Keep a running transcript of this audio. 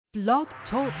Blog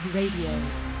Talk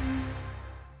Radio.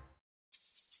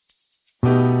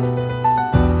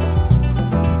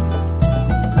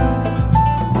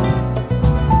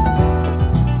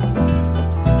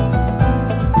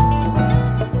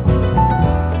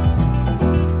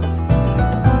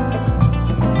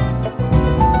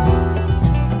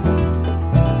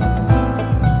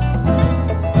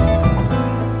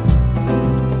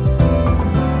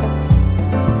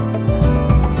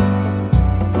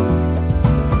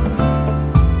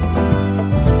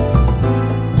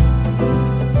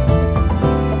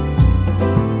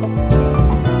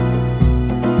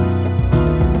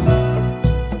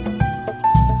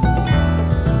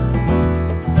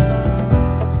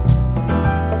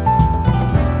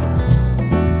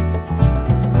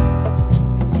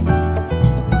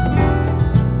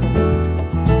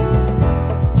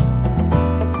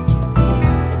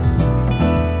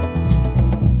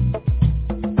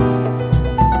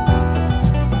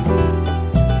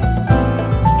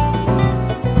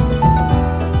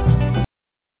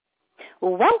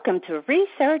 Welcome to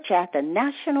Research at the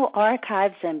National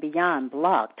Archives and Beyond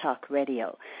Blog Talk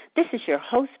Radio. This is your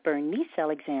host, Bernice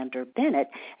Alexander Bennett,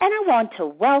 and I want to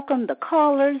welcome the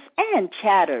callers and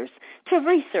chatters to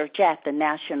Research at the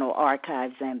National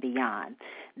Archives and Beyond.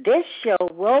 This show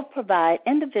will provide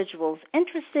individuals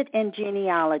interested in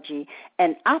genealogy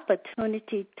an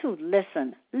opportunity to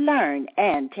listen, learn,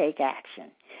 and take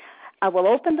action. I will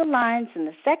open the lines in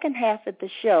the second half of the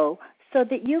show so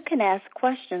that you can ask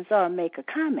questions or make a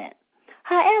comment.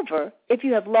 However, if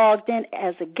you have logged in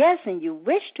as a guest and you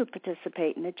wish to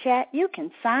participate in the chat, you can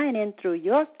sign in through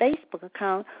your Facebook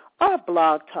account or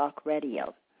Blog Talk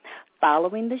Radio.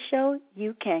 Following the show,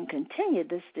 you can continue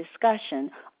this discussion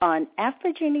on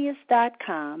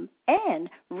Afrogenius.com and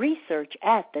Research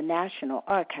at the National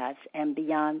Archives and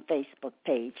Beyond Facebook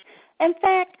page. In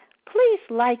fact, please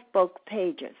like both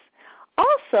pages.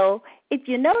 Also, if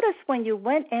you notice when you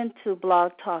went into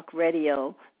Blog Talk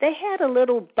Radio, they had a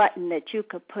little button that you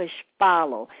could push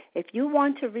follow. If you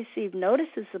want to receive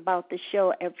notices about the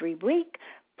show every week,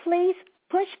 please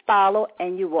push follow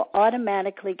and you will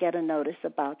automatically get a notice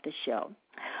about the show.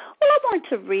 Well, I want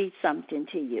to read something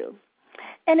to you,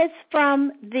 and it's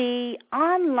from the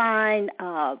online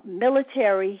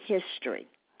military history,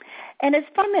 and it's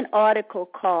from an article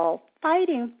called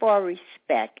Fighting for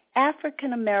Respect,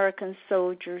 African-American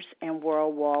Soldiers in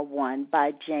World War I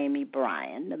by Jamie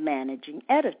Bryan, the managing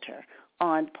editor,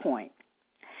 on point.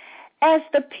 As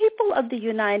the people of the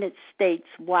United States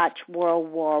watched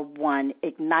World War I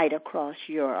ignite across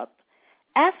Europe,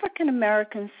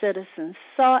 African-American citizens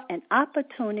saw an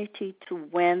opportunity to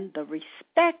win the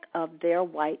respect of their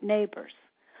white neighbors.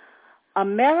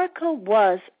 America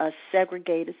was a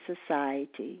segregated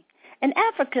society, and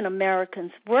African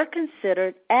Americans were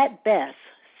considered, at best,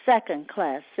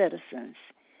 second-class citizens.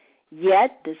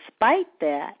 Yet, despite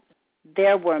that,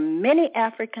 there were many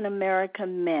African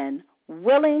American men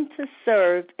willing to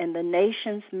serve in the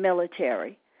nation's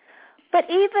military. But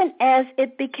even as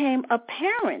it became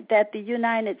apparent that the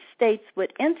United States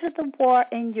would enter the war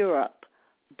in Europe,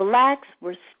 blacks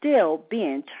were still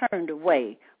being turned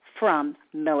away from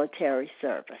military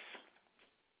service.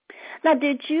 Now,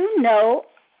 did you know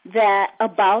that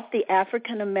about the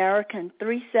African-American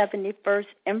 371st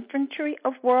Infantry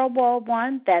of World War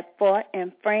I that fought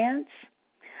in France?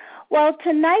 Well,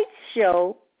 tonight's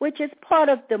show, which is part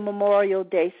of the Memorial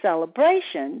Day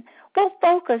celebration, will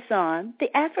focus on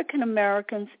the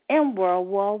African-Americans in World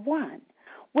War I,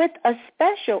 with a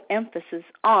special emphasis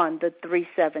on the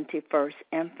 371st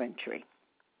Infantry.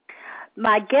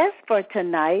 My guests for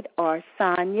tonight are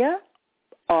Sonya,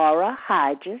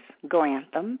 Hodges,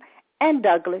 Grantham, and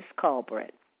Douglas Culbreth.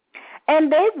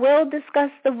 And they will discuss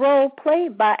the role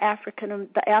played by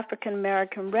the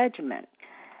African-American Regiment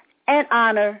and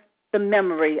honor the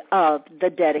memory of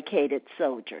the dedicated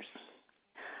soldiers.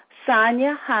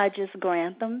 Sonya Hodges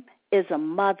Grantham is a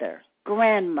mother,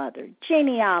 grandmother,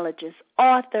 genealogist,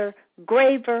 author,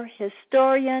 graver,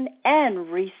 historian, and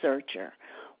researcher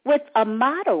with a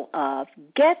motto of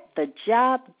get the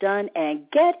job done and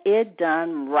get it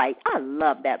done right. I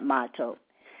love that motto.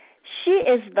 She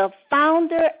is the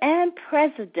founder and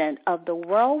president of the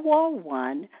World War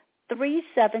I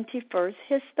 371st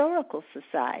Historical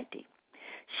Society.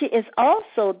 She is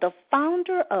also the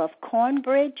founder of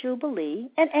Cornbread Jubilee,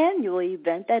 an annual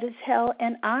event that is held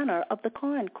in honor of the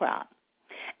corn crop,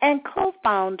 and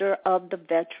co-founder of the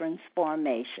Veterans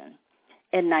Formation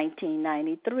in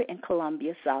 1993 in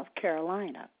Columbia, South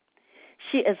Carolina.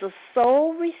 She is a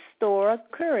sole restorer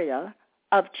curator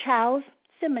of Child's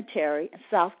Cemetery in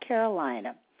South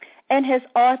Carolina and has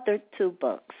authored 2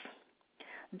 books.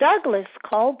 Douglas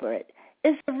Culbreth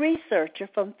is a researcher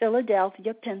from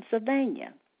Philadelphia,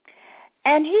 Pennsylvania,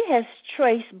 and he has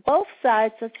traced both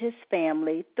sides of his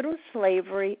family through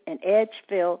slavery in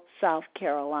Edgefield, South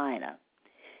Carolina.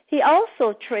 He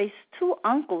also traced two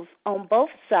uncles on both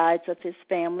sides of his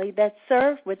family that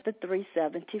served with the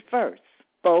 371st.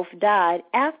 Both died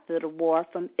after the war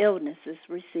from illnesses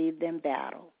received in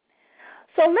battle.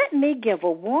 So let me give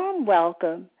a warm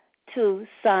welcome to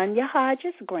Sonya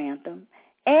Hodges Grantham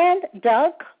and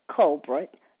Doug Culbreth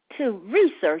to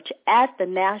research at the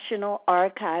National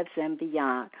Archives and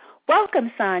beyond.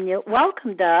 Welcome, Sonya.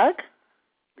 Welcome, Doug.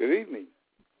 Good evening.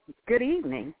 Good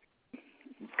evening.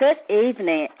 Good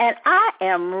evening. And I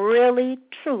am really,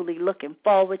 truly looking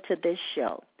forward to this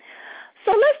show.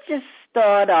 So let's just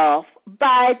start off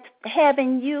by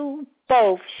having you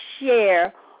both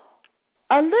share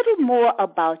a little more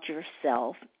about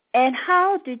yourself and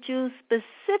how did you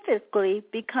specifically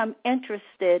become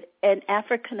interested in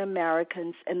African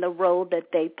Americans and the role that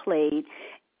they played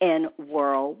in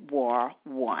World War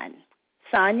I.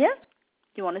 Sonya,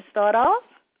 you want to start off?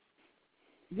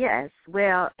 Yes.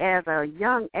 Well, at a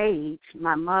young age,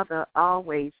 my mother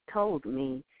always told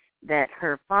me that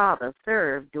her father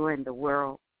served during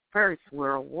the First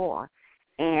World War,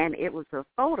 and it was a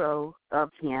photo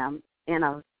of him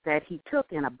that he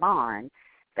took in a barn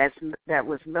that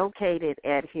was located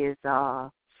at his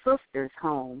sister's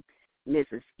home,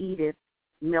 Mrs. Edith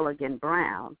Milligan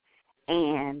Brown.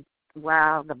 And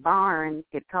while the barn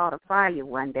had caught a fire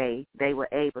one day, they were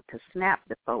able to snap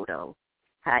the photo.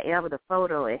 However, the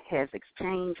photo, it has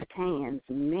exchanged hands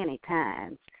many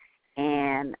times.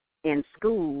 And in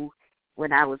school,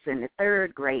 when I was in the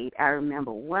third grade, I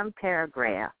remember one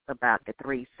paragraph about the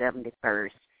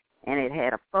 371st, and it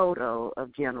had a photo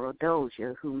of General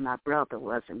Dozier, whom my brother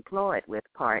was employed with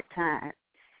part-time.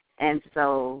 And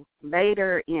so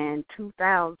later in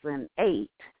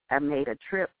 2008, I made a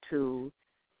trip to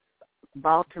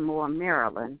Baltimore,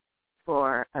 Maryland,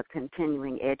 for a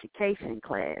continuing education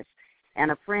class.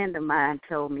 And a friend of mine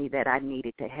told me that I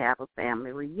needed to have a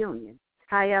family reunion.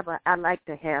 However, I like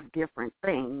to have different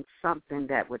things, something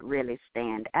that would really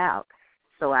stand out.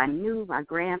 So I knew my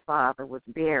grandfather was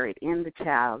buried in the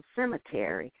Child's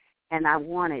Cemetery, and I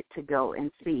wanted to go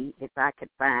and see if I could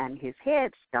find his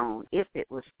headstone, if it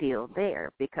was still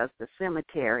there, because the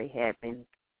cemetery had been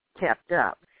kept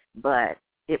up, but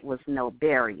it was no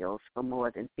burials for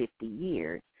more than 50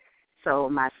 years. So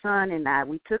my son and I,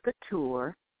 we took a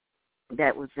tour.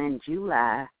 That was in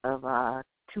July of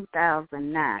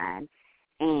 2009,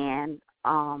 and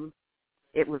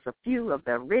it was a few of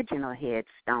the original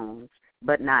headstones,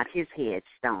 but not his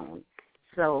headstone.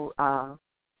 So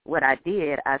what I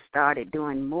did, I started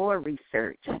doing more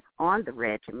research on the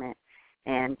regiment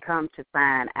and come to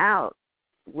find out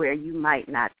where you might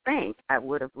not think I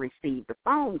would have received a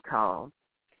phone call.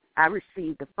 I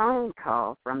received a phone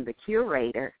call from the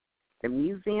curator, the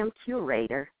museum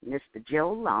curator, Mr.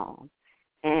 Joe Long,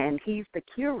 and he's the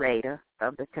curator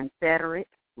of the Confederate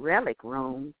Relic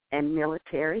Room and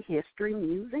Military History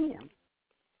Museum.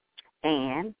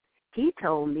 And he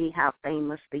told me how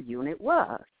famous the unit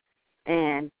was.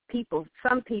 And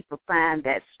some people find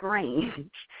that strange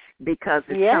because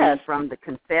it's coming from the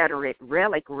Confederate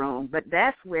Relic Room, but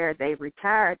that's where they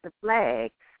retired the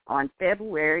flag on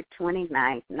February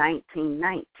 29,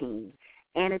 1919.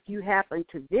 And if you happen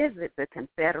to visit the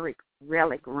Confederate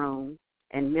Relic Room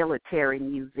and Military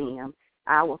Museum,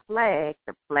 our flag,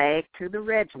 the flag to the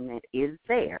regiment, is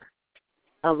there,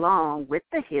 along with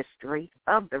the history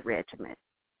of the regiment.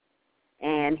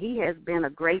 And he has been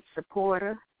a great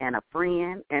supporter and a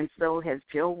friend, and so has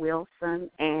Joe Wilson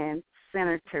and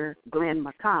Senator Glenn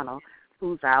McConnell,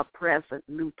 who's our present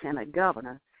lieutenant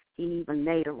governor. He even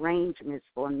made arrangements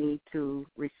for me to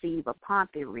receive a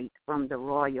Pompey wreath from the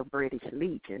Royal British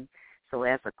Legion. So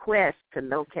as a quest to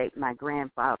locate my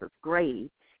grandfather's grave,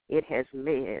 it has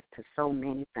led to so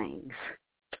many things.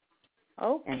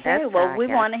 Okay, well, we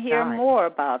want to hear more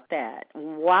about that.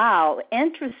 Wow,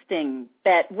 interesting.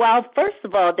 First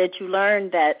of all, that you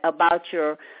learned that about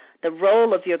the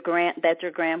role of your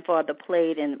grandfather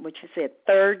played in, what you said,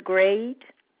 third grade?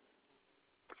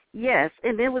 Yes,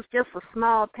 and it was just a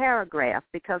small paragraph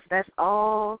because that's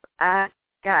all I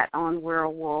got on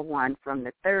World War I, from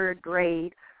the third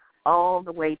grade all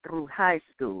the way through high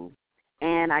school.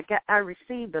 And I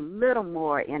received a little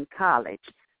more in college,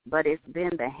 but it's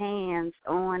been the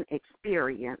hands-on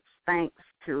experience thanks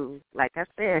to, like I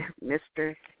said,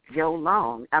 Mr. Joe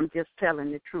Long. I'm just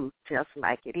telling the truth just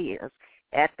like it is,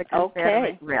 at the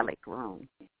Confederate Relic Room.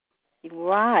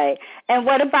 Right. And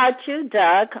what about you,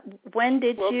 Doug? When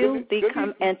did you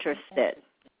become interested?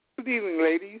 Good evening,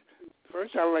 ladies.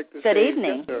 First, I'd like to Good say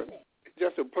evening.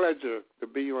 just a pleasure to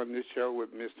be on this show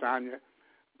with Miss Sonya.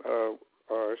 I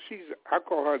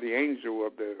call her the angel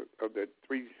of the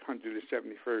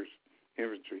 371st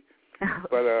Infantry.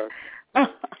 But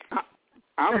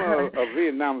I'm a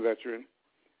Vietnam veteran,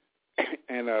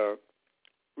 and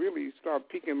really started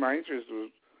piquing my interest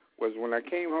was when I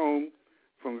came home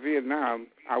from Vietnam.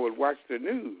 I would watch the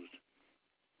news,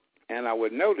 and I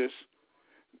would notice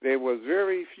there was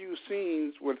very few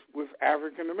scenes with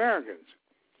African Americans,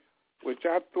 which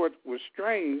I thought was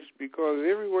strange because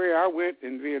everywhere I went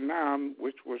in Vietnam,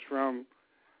 which was from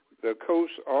the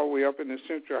coast all the way up in the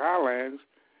Central Highlands,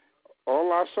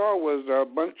 all I saw was a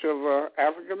bunch of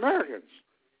African Americans,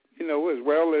 as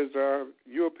well as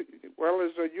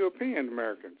European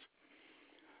Americans.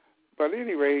 But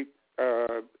anyway,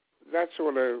 that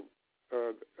sort of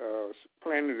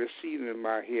planted a seed in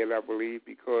my head, I believe,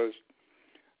 because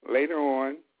later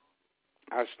on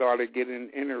I started getting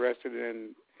interested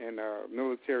in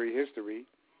military history,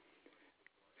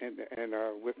 and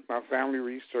with my family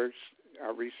research,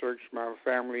 I researched my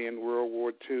family in World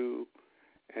War II,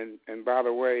 and by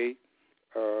the way,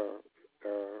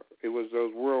 it was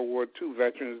those World War II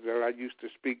veterans that I used to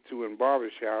speak to in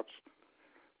barbershops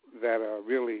that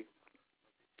really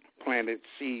planted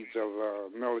seeds of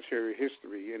military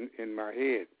history in my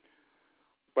head.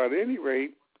 But at any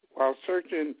rate, while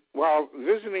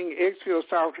visiting Edgefield,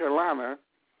 South Carolina,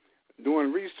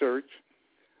 doing research,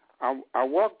 I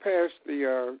walked past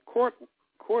the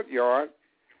courtyard,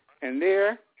 and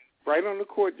there, right on the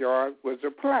courtyard, was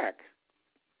a plaque,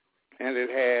 and it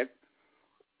had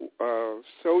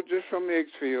soldiers from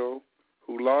Edgefield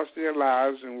who lost their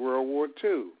lives in World War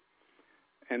II.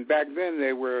 And back then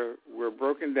they were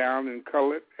broken down in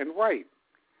colored and white.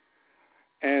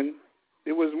 And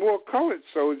there was more colored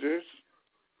soldiers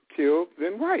killed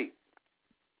than white.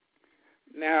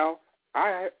 Now,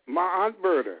 my Aunt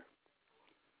Berta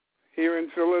here in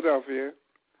Philadelphia,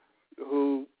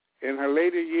 who in her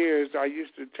later years I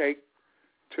used to take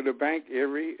to the bank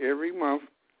every month,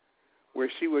 where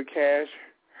she would cash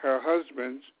her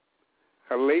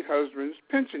late husband's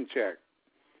pension check.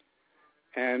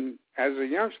 And as a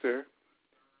youngster,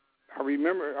 I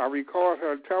recall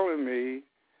her telling me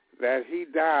that he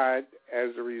died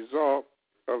as a result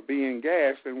of being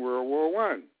gassed in World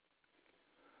War I.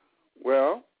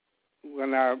 Well,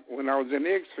 when I was in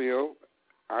Edgefield,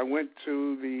 I went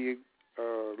to the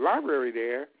library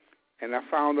there, and I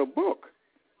found a book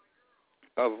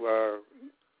of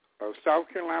South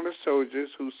Carolina soldiers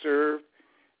who served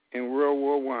in World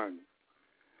War I.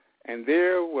 And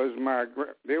there was my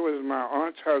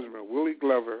aunt's husband, Willie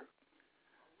Glover,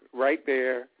 right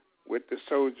there with the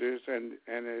soldiers, and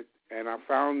I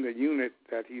found the unit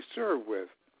that he served with.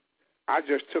 I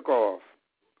just took off.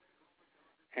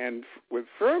 And with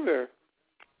further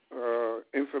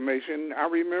information, I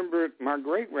remembered my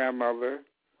great-grandmother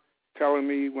telling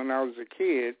me when I was a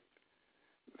kid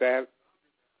that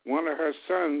one of her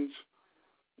sons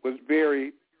was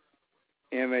buried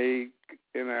in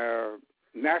a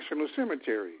national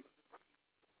cemetery.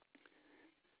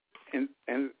 And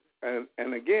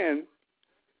again,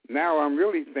 now I'm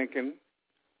really thinking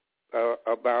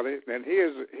about it. And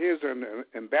here's an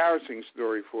embarrassing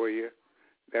story for you.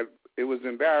 That it was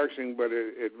embarrassing, but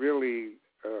it really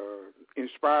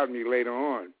inspired me later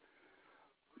on.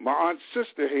 My aunt's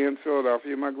sister here in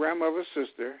Philadelphia, my grandmother's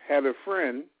sister, had a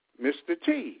friend, Mr.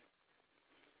 T.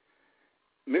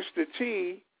 Mr.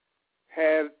 T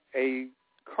had a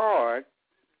card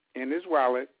in his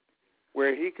wallet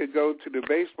where he could go to the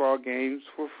baseball games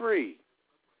for free.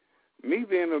 Me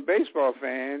being a baseball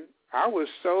fan, I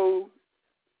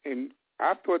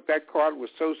thought that card was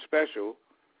so special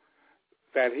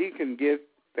that he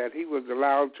was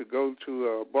allowed to go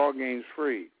to ball games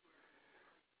free.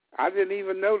 I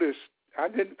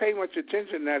didn't pay much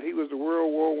attention that he was a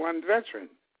World War I veteran.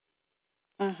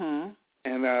 Mm-hmm.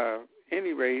 And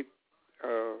any rate,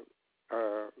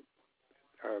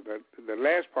 the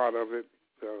last part of it,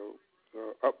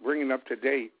 bringing up to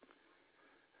date,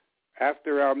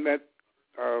 after I met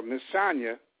Miss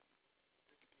Sonya,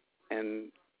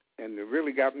 and it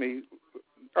really got me.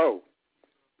 Oh,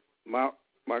 my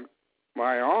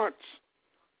aunt's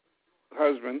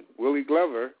husband, Willie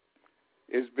Glover,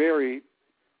 is buried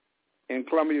in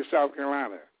Columbia, South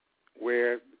Carolina,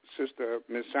 where Sister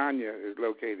Miss Sonya is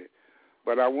located.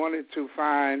 But I wanted to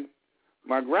find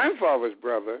my grandfather's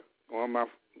brother and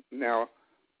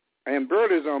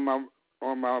Bert is on my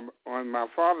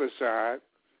father's side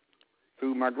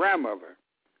through my grandmother,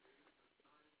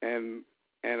 and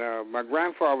my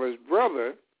grandfather's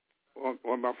brother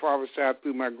on my father's side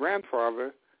through my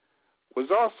grandfather was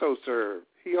also served.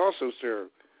 He also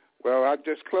served. Well, I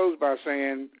just closed by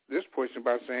saying, this portion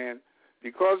by saying,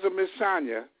 because of Miss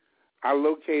Sonya, I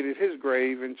located his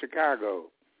grave in Chicago.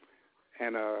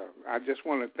 And I just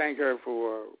want to thank her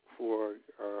for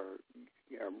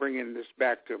bringing this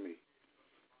back to me.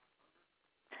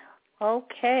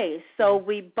 Okay, so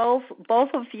we both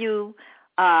of you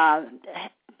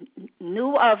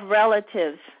knew of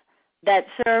relatives that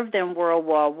served in World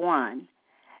War I.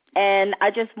 And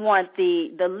I just want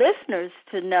the listeners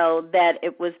to know that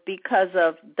it was because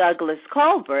of Douglas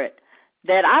Culbreth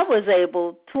that I was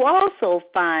able to also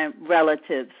find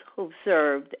relatives who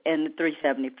served in the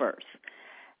 371st.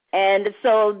 And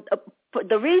so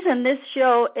the reason this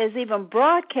show is even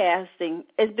broadcasting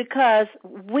is because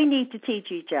we need to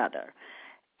teach each other.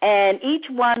 And each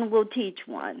one will teach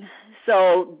one.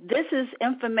 So this is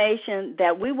information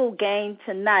that we will gain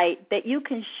tonight that you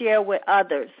can share with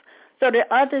others so that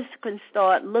others can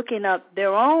start looking up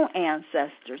their own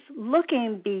ancestors,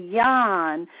 looking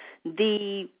beyond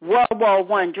the World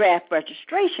War I draft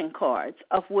registration cards,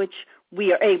 of which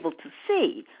we are able to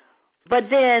see.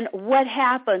 But then what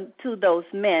happened to those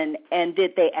men, and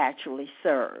did they actually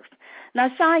serve? Now,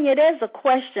 Sonya, there's a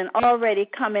question already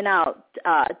coming out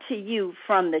to you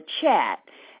from the chat,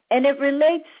 and it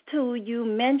relates to you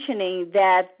mentioning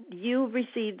that you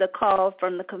received a call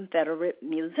from the Confederate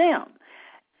Museum.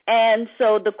 And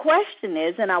so the question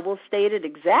is, and I will state it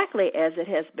exactly as it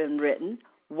has been written,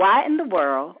 why in the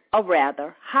world, or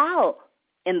rather, how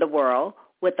in the world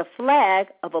would the flag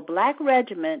of a black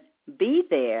regiment be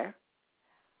there?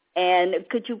 And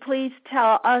could you please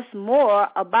tell us more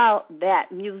about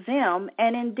that museum,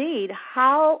 and indeed,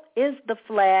 how is the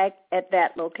flag at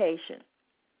that location?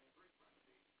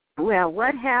 Well,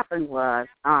 what happened was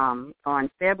on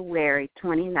February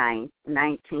 29,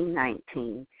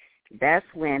 1919, that's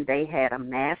when they had a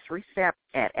mass reception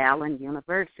at Allen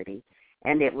University,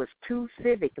 and it was two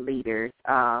civic leaders.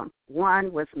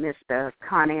 One was Mr.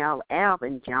 Connell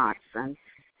Alvin Johnson,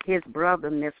 his brother,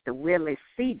 Mr. Willis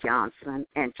C. Johnson,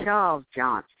 and Charles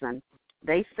Johnson.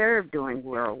 They served during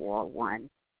World War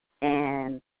I.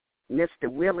 And Mr.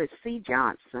 Willis C.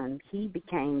 Johnson, he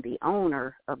became the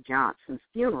owner of Johnson's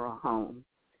Funeral Home.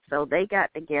 So they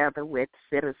got together with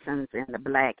citizens in the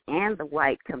black and the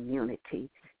white community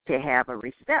to have a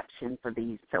reception for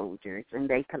these soldiers, and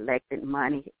they collected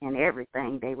money and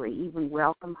everything. They were even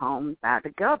welcomed home by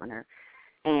the governor.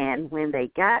 And when they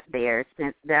got there,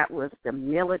 since that was the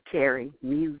military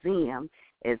museum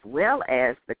as well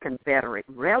as the Confederate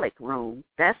relic room,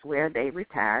 that's where they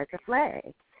retired the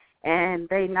flag. And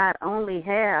they not only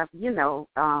have,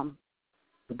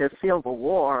 the Civil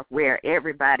War, where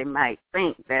everybody might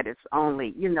think that it's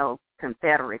only,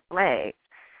 Confederate flags.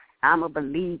 I'm a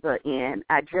believer in,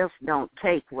 I just don't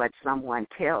take what someone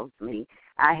tells me.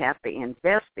 I have to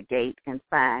investigate and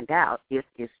find out if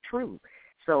it's true.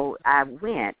 So I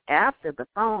went after the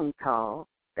phone call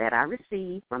that I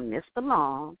received from Mr.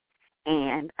 Long,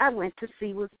 and I went to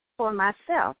see it for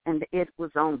myself. And it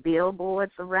was on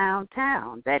billboards around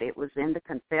town that it was in the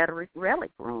Confederate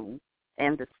relic room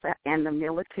and the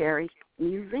military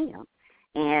museum.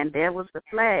 And there was the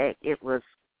flag.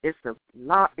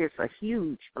 It's a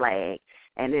huge flag,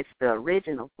 and it's the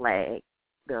original flag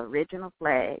of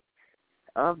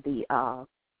the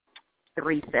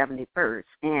 371st.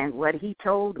 And what he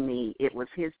told me, it was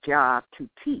his job to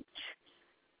teach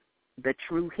the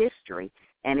true history.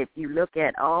 And if you look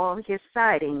at all his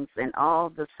sightings and all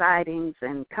the sightings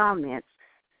and comments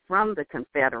from the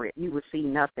Confederate, you will see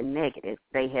nothing negative.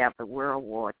 They have the World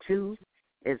War II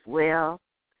as well.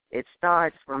 It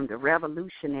starts from the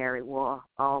Revolutionary War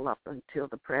all up until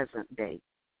the present day.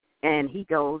 And he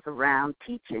goes around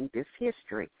teaching this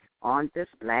history on this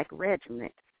black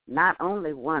regiment, not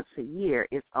only once a year,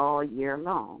 it's all year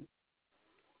long.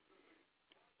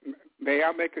 May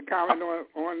I make a comment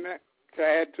on that to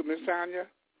add to Ms. Sonya?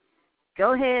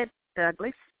 Go ahead,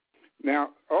 Douglas. Now,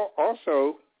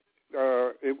 also,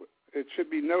 it should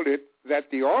be noted that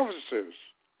the officers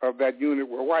of that unit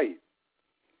were white.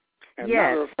 And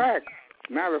yes.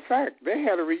 matter of fact, they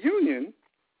had a reunion,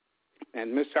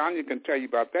 and Miss Sonya can tell you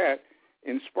about that,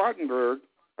 in Spartanburg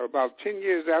about 10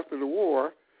 years after the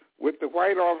war with the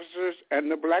white officers and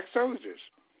the black soldiers.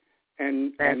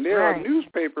 And there are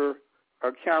newspaper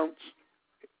accounts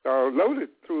loaded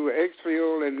through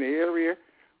Eggsfield and the area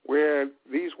where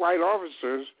these white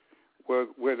officers would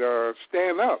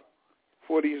stand up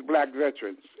for these black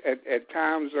veterans at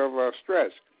times of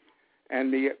stress.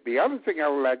 And the other thing I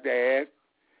would like to add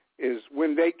is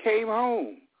when they came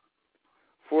home,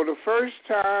 for the first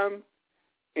time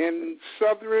in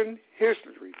Southern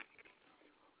history,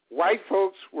 white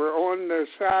folks were on the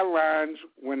sidelines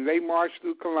when they marched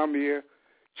through Columbia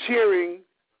cheering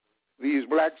these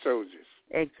black soldiers.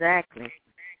 Exactly.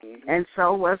 Mm-hmm. And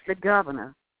so was the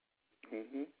governor.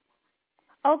 Mm-hmm.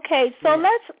 Okay, so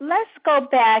let's go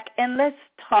back and let's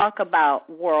talk about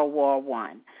World War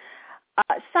I.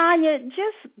 Sonya,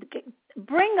 just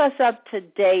bring us up to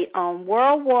date on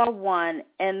World War I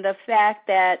and the fact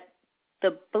that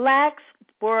the blacks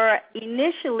were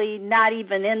initially not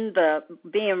even in the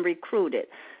being recruited.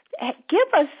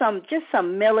 Give us some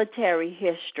military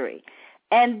history.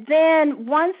 And then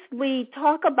once we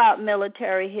talk about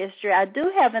military history, I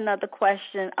do have another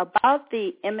question about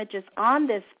the images on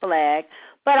this flag,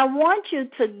 but I want you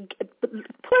to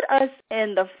put us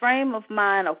in the frame of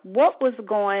mind of what was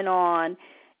going on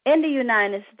in the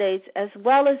United States as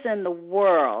well as in the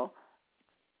world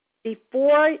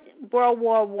before World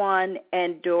War I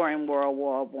and during World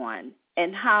War I,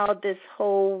 and how this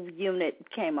whole unit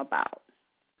came about.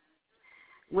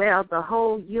 Well, the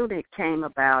whole unit came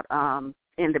about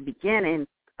in the beginning.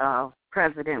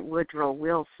 President Woodrow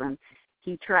Wilson,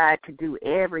 he tried to do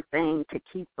everything to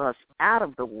keep us out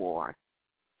of the war,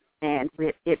 and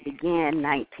it began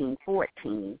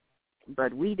 1914.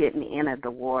 But we didn't enter the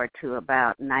war till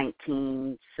about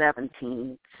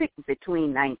 1917,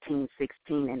 between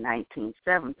 1916 and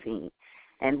 1917.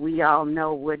 And we all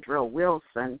know Woodrow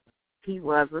Wilson, he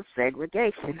was a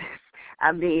segregationist.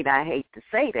 I mean, I hate to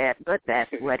say that, but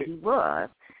that's what he was.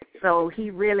 So he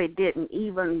really didn't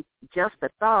even just the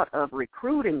thought of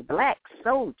recruiting black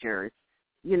soldiers,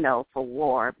 for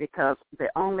war, because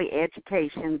the only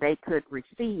education they could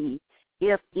receive,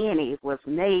 if any, was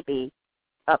maybe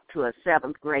up to a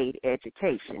 7th grade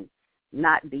education,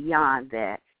 not beyond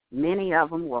that. Many of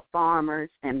them were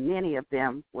farmers, and many of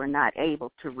them were not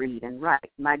able to read and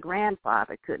write. My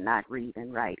grandfather could not read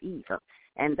and write either,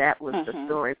 and that was the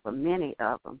story for many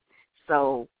of them.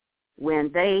 So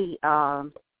when they,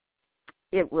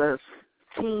 it was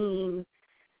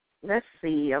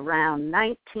around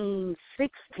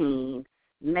 1916,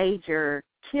 Major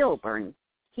Culbreth,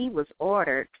 he was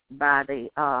ordered by the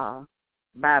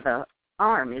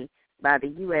Army, by the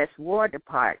U.S. War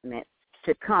Department,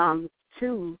 to come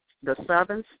to the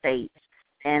southern states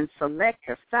and select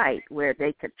a site where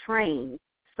they could train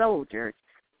soldiers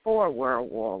for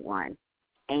World War I.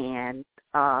 And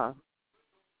the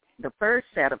first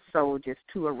set of soldiers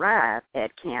to arrive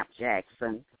at Camp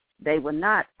Jackson, they were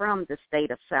not from the state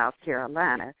of South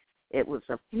Carolina. It was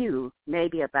a few,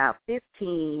 maybe about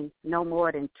 15, no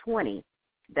more than 20,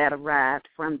 that arrived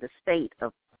from the state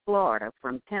of Florida,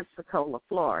 from Pensacola,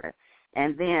 Florida.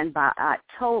 And then by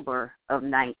October of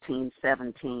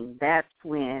 1917, that's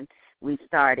when we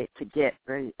started to get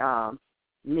the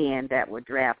men that were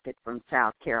drafted from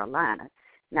South Carolina.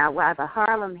 Now, while the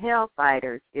Harlem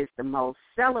Hellfighters is the most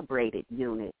celebrated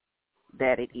unit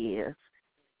that it is,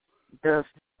 the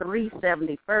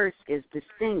 371st is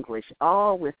distinguished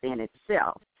all within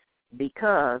itself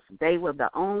because they were the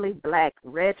only black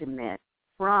regiment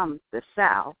from the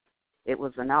South. It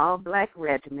was an all-black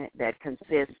regiment that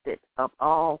consisted of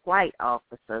all white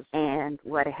officers. And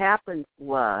what happened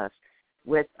was,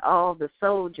 with all the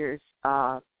soldiers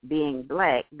being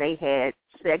black, they had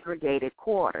segregated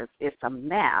quarters. It's a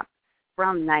map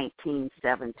from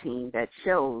 1917 that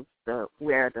shows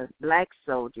where the black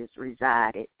soldiers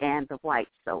resided and the white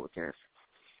soldiers.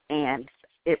 And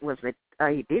it was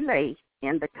a delay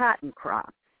in the cotton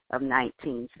crop of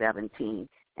 1917,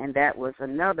 and that was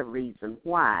another reason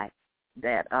why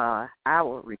that our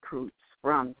recruits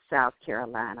from South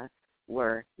Carolina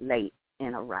were late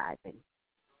in arriving.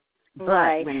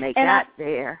 But when they got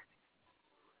there,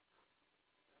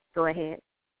 go ahead.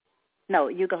 No,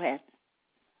 you go ahead.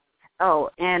 Oh,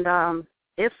 and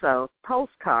it's a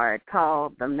postcard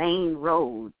called The Main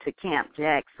Road to Camp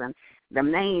Jackson. The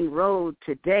main road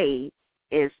today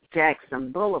is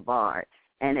Jackson Boulevard,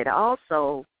 and it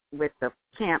also, with the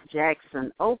Camp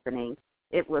Jackson opening,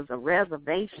 it was a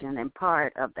reservation and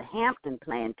part of the Hampton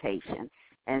plantation.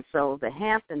 And so the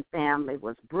Hampton family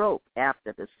was broke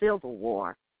after the Civil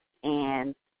War,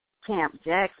 and Camp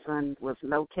Jackson was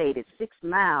located 6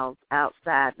 miles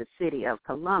outside the city of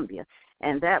Columbia.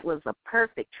 And that was a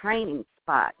perfect training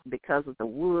spot because of the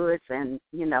woods and,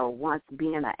 once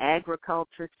being an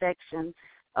agriculture section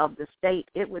of the state,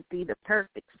 it would be the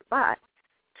perfect spot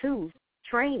to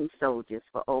train soldiers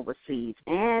for overseas.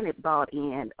 And it brought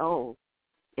in,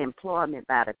 employment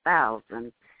by the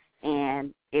thousands.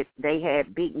 And they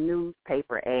had big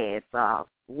newspaper ads,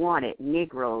 wanted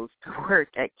Negroes to work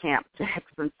at Camp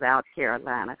Jackson, South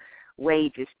Carolina,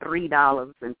 wages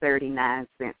 $3.39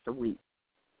 a week.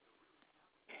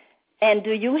 And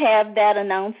do you have that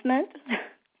announcement?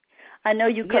 I know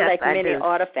you collect many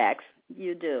artifacts.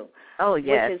 You do. Oh,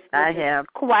 yes. I have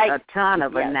a ton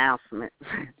of announcements.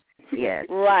 Yes.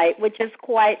 Right, which is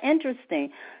quite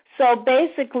interesting. So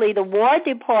basically, the War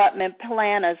Department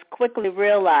planners quickly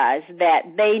realized that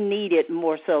they needed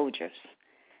more soldiers.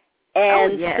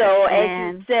 And so,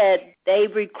 as you said, they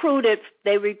recruited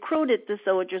the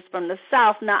soldiers from the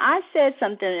South. Now, I said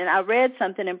something, and I read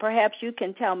something, and perhaps you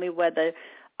can tell me whether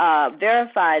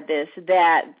verify this,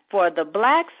 that for the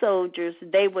black soldiers,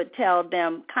 they would tell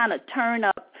them kind of turn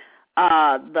up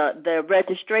the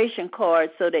registration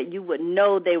card so that you would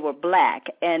know they were black.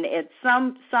 And at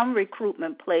some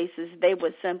recruitment places, they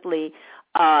would simply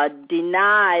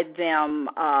deny them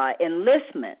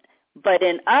enlistment. But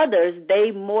in others,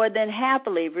 they more than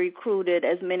happily recruited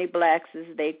as many blacks as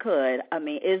they could. I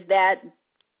mean, is that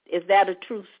a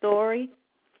true story?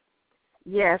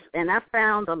 Yes, and I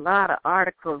found a lot of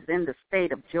articles in the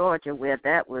state of Georgia where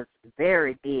that was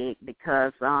very big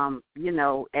because, as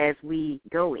we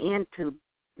go into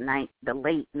the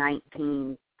late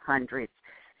 1900s,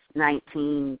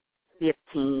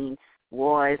 1915,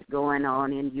 war is going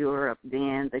on in Europe,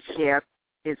 then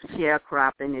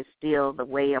sharecropping is still the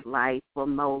way of life for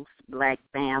most black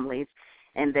families,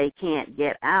 and they can't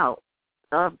get out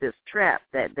of this trap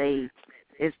that it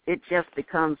just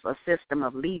becomes a system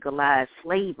of legalized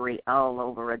slavery all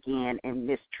over again and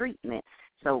mistreatment.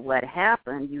 So what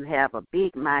happened, you have a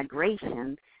big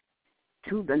migration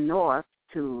to the north,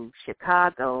 to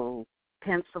Chicago,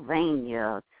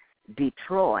 Pennsylvania,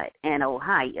 Detroit, and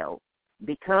Ohio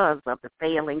because of the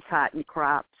failing cotton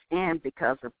crops and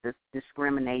because of the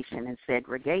discrimination and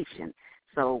segregation.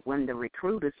 So when the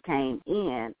recruiters came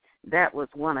in, that was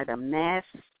one of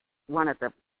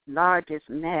the largest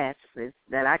masses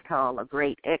that I call a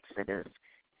great exodus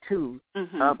to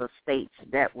other states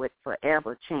that would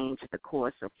forever change the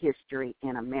course of history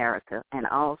in America, and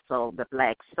also the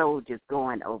black soldiers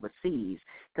going overseas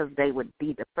because they would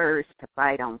be the first to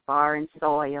fight on foreign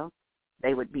soil.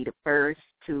 They would be the first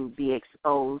to be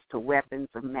exposed to weapons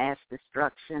of mass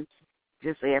destruction,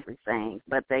 just everything.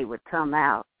 But they would come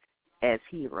out as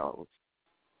heroes.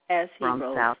 From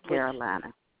South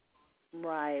Carolina.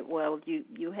 Right. Well,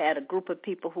 you had a group of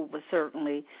people who were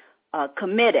certainly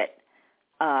committed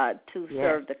to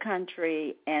serve the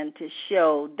country and to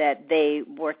show that they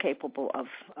were capable of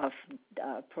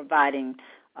providing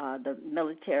the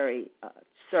military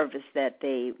service that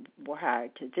they were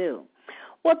hired to do.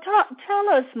 Well, tell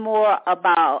us more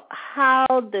about how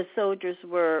the soldiers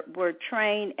were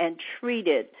trained and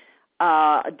treated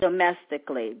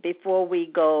domestically before we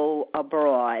go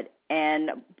abroad.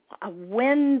 And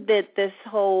when did this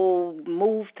whole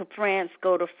move to France,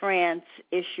 go to France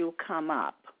issue come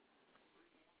up?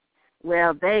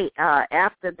 Well, they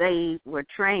after they were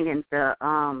training, the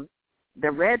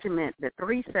regiment, the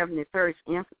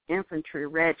 371st Infantry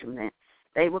Regiment,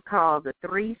 they were called the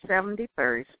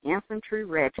 371st Infantry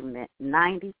Regiment,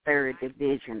 93rd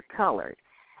Division, Colored.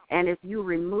 And if you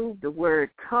remove the word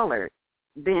colored,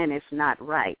 then it's not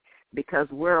right, because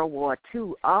World War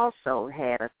II also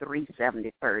had a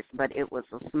 371st, but it was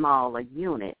a smaller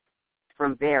unit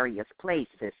from various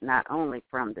places, not only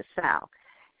from the South.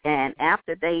 And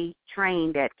after they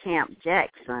trained at Camp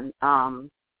Jackson,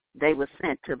 they were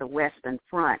sent to the Western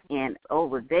Front, and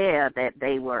over there that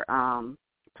they were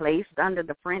placed under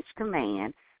the French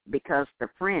command, because the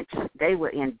French, they were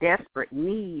in desperate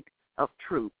need of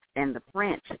troops, and the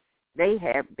French, they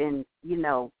have been,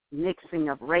 mixing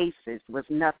of races was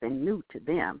nothing new to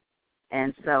them.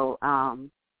 And so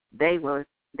they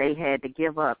had to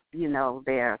give up,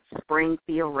 their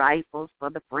Springfield rifles for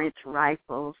the French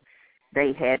rifles.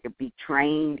 They had to be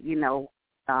trained, to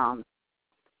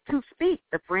speak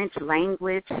the French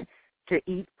language, to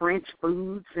eat French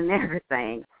foods and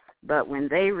everything. But when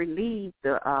they relieved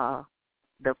the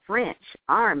French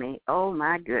army, oh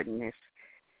my goodness,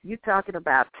 you talking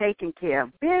about taking care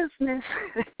of business.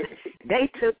 They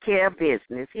took care of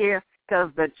business here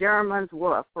because the Germans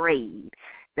were afraid.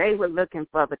 They were looking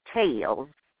for the tails.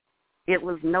 It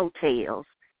was no tails.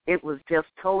 It was just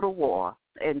total war,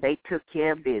 and they took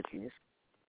care of business.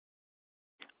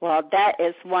 Well, that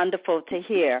is wonderful to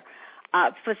hear.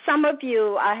 For some of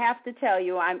you, I have to tell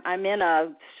you, I'm in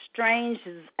a strange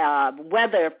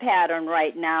weather pattern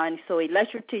right now, and so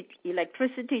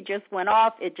electricity just went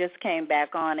off. It just came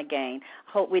back on again.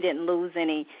 Hope we didn't lose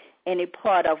any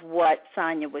part of what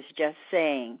Sonya was just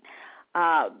saying.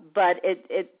 But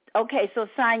okay, so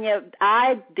Sonya,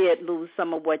 I did lose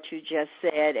some of what you just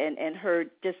said and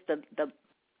heard just the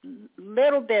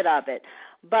little bit of it.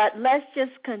 But let's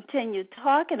just continue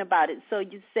talking about it. So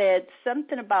you said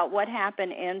something about what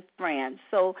happened in France.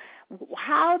 So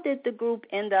how did the group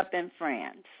end up in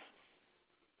France?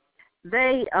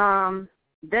 they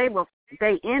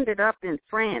ended up in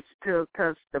France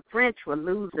because the French were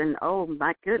losing, oh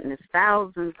my goodness,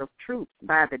 thousands of troops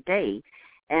by the day.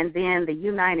 And then the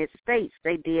United States,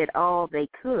 they did all they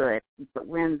could. But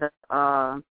when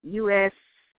the U.S.,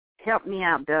 help me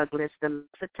out, Douglas, the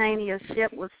Lusitania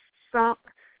ship was sunk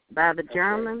by the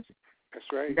Germans. Right. That's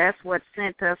right. That's what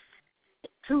sent us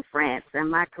to France.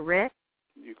 Am I correct?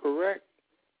 You're correct.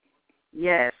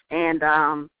 Yes. And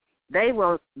they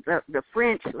were, the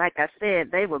French, like I said,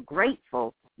 they were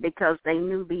grateful because they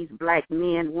knew these black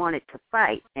men wanted to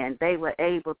fight, and they were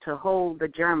able to hold the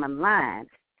German line.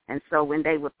 And so when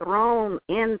they were thrown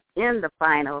in the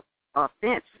final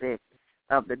offensive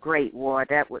of the Great War,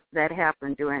 that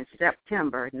happened during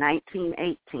September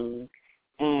 1918,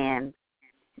 and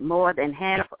more than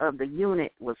half of the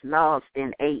unit was lost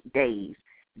in 8 days.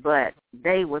 But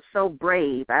they were so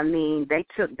brave. I mean, they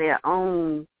took their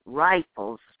own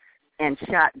rifles and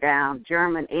shot down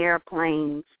German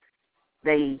airplanes.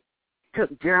 They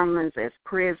took Germans as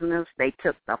prisoners. They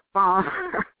took the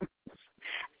farms.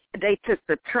 They took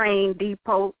the train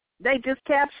depot. They just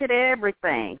captured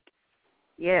everything.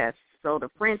 Yes. So the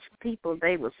French people,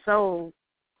 they were so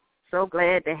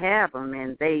glad to have them,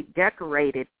 and they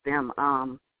decorated them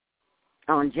on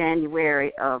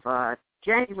January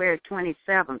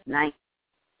 27th,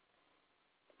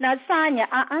 Now, Sonya,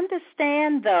 I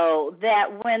understand, though,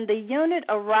 that when the unit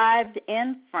arrived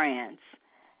in France,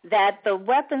 that the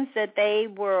weapons that they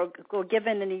were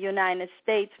given in the United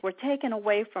States were taken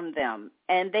away from them,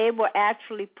 and they were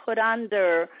actually put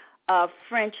under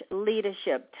French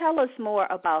leadership. Tell us more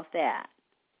about that.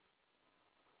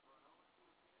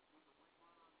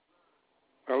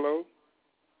 Hello?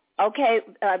 Okay,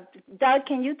 Doug,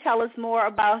 can you tell us more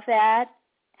about that?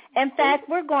 In fact,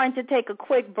 we're going to take a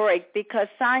quick break because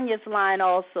Sonya's line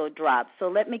also dropped. So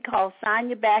let me call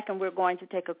Sonya back, and we're going to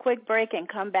take a quick break and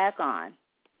come back on.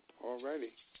 All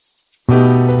righty.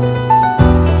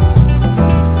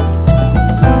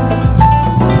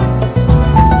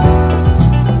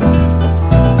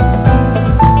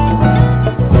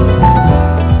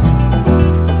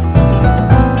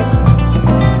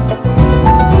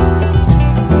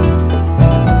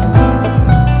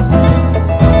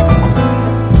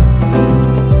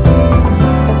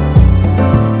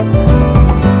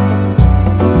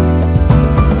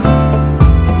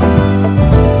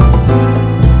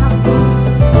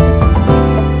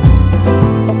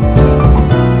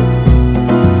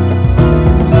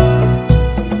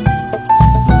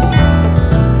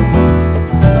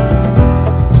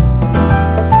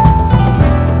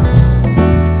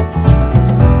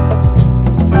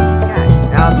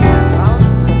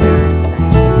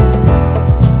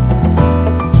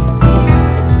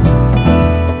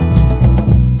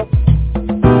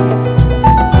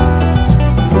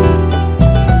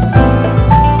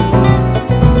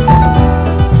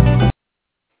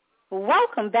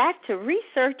 Welcome back to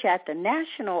Research at the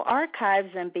National Archives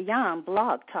and Beyond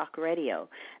Blog Talk Radio.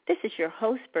 This is your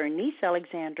host, Bernice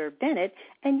Alexander Bennett,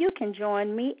 and you can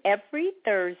join me every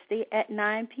Thursday at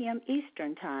 9 p.m.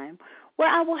 Eastern Time, where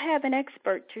I will have an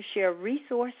expert to share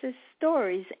resources,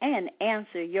 stories, and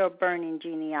answer your burning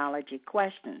genealogy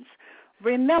questions.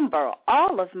 Remember,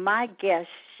 all of my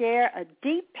guests share a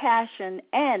deep passion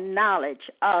and knowledge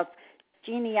of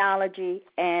genealogy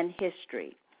and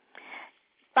history.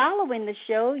 Following the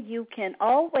show, you can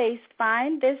always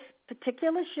find this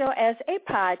particular show as a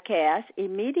podcast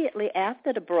immediately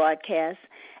after the broadcast,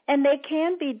 and they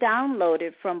can be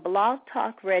downloaded from Blog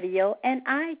Talk Radio and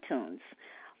iTunes.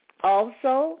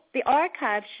 Also, the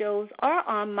archive shows are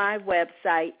on my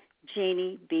website,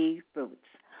 Jeannie B. Roots.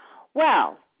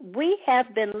 Well, we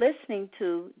have been listening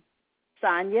to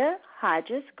Sonya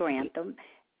Hodges Grantham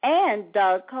and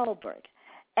Doug Culbreth.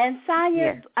 And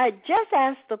Sonya, yes. I just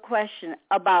asked the question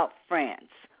about France.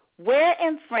 Where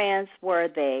in France were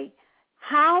they?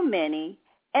 How many?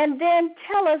 And then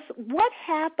tell us what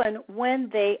happened when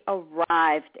they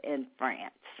arrived in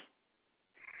France.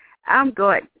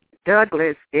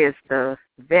 Douglas is the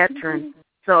veteran,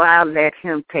 so I'll let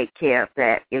him take care of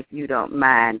that if you don't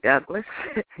mind, Douglas.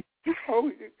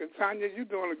 Oh, Sonya, you're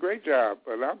doing a great job,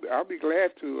 but I'll be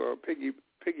glad to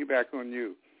piggyback on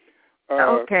you.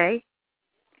 Okay.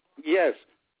 Yes,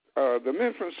 the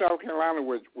men from South Carolina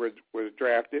was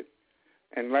drafted,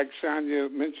 and like Sonya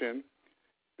mentioned,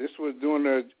 this was during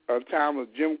a time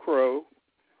of Jim Crow.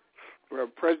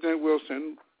 President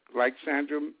Wilson, like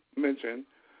Sandra mentioned,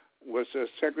 was a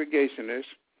segregationist.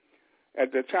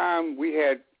 At the time, we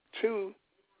had 2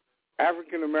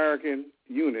 African-American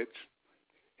units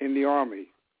in the Army,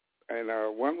 and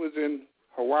one was in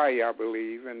Hawaii, I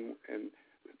believe, and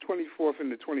the 24th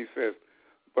and the 25th.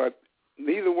 But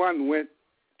neither one went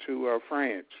to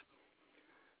France.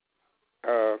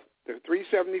 The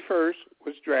 371st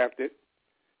was drafted,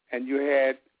 and you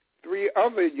had 3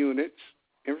 other units,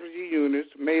 infantry units,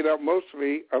 made up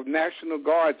mostly of National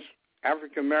Guards,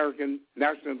 African American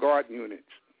National Guard units.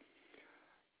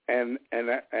 And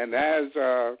as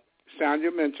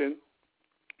Sonya mentioned,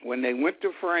 when they went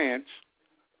to France,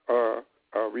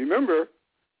 remember,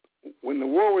 when the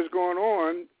war was going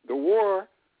on,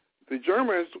 the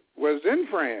Germans was in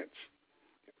France.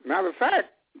 Matter of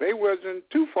fact, they wasn't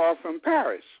too far from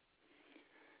Paris.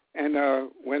 And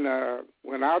when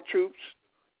our troops,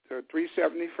 the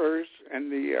 371st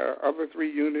and the other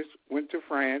 3 units went to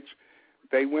France,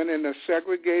 they went in a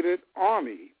segregated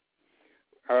army.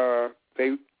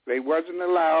 They wasn't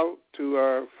allowed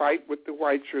to fight with the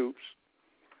white troops,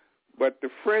 but the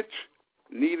French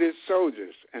needed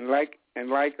soldiers. And like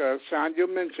Sonya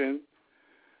mentioned,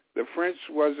 the French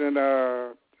wasn't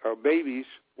babies,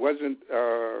 wasn't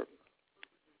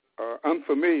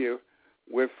unfamiliar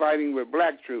with fighting with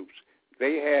black troops.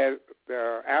 They had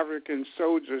African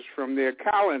soldiers from their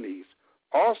colonies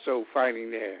also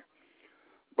fighting there.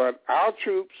 But our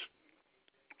troops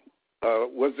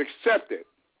was accepted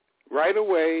right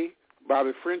away by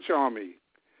the French army.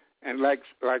 And like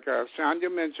Sonya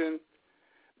mentioned,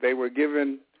 they were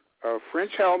given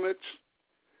French helmets,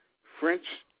 French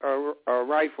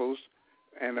rifles,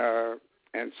 and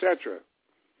et cetera.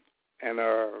 And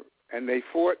they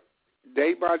fought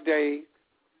day by day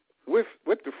with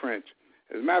the French.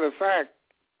 As a matter of fact,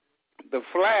 the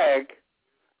flag,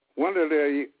 one of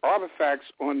the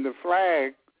artifacts on the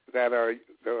flag that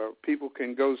the people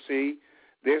can go see,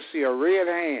 they'll see a red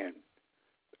hand,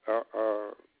 a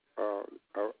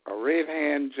red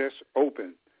hand just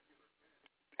open,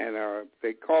 and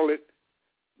they call it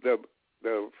the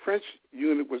French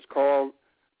unit was called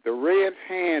the Red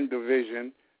Hand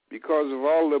Division because of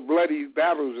all the bloody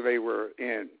battles they were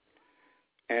in,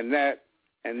 and that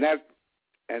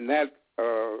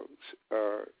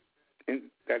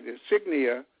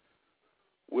insignia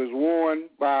was worn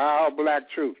by our black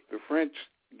troops. The French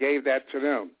gave that to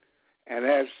them. And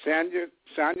as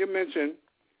Sonya mentioned,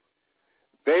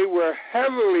 they were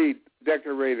heavily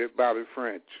decorated by the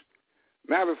French.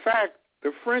 Matter of fact,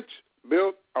 the French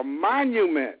built a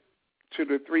monument to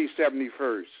the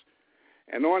 371st.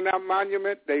 And on that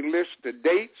monument, they list the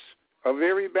dates of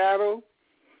every battle,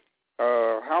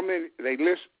 they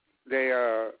list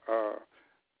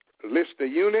the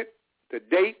unit, the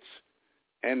dates,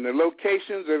 and the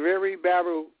locations of every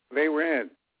battle they were in.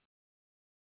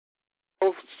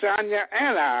 Both Sonya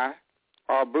and I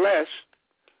are blessed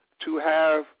to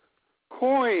have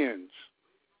coins,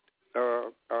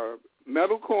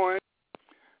 metal coins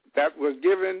that was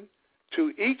given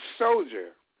to each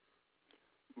soldier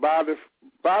by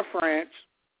France,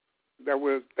 that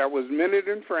was minted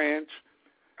in France,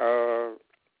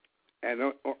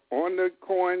 and on the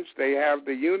coins they have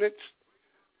the units,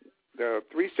 the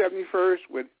 371st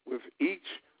with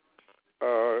each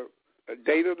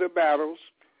date of the battles.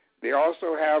 They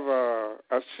also have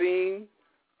a scene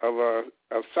of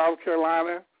South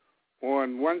Carolina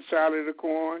on one side of the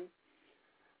coin.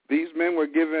 These men were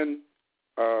given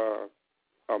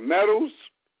medals.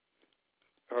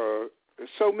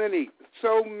 So many.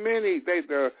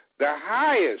 The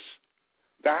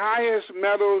highest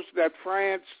medals that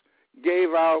France gave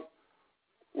out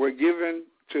were given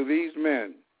to these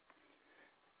men.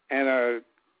 And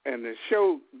the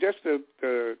show, just to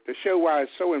show why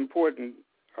it's so important,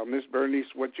 Miss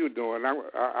Bernice, what you're doing,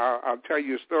 I'll tell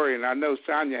you a story, and I know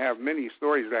Sonya have many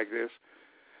stories like this.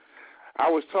 I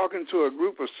was talking to a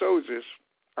group of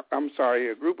a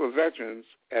group of veterans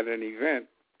at an event,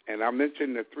 and I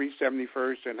mentioned the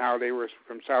 371st and how they were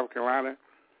from South Carolina.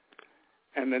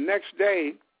 And the next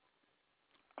day,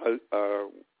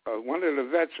 one of the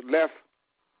vets left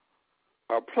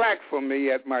a plaque for me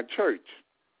at my church.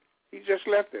 He just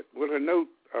left it with a note,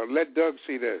 let Doug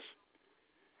see this.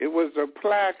 It was a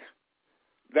plaque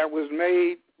that was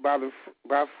made by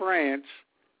France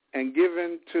and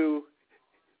given to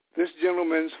this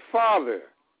gentleman's father,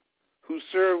 who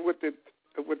served with the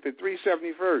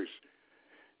 371st.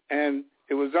 And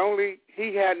it was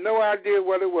he had no idea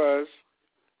what it was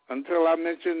until I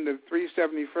mentioned the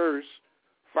 371st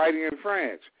fighting in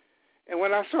France. And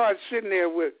when I saw it sitting there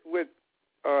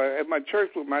at my church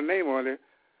with my name on it,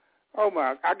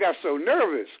 I got so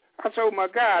nervous. I said, oh my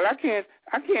God, I can't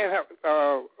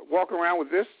walk around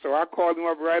with this. So I called him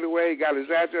up right away, got his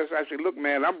address. I said, look,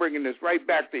 man, I'm bringing this right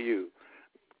back to you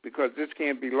because this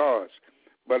can't be lost.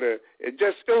 But it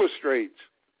just illustrates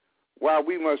why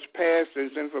we must pass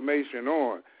this information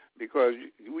on, because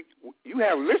you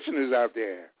have listeners out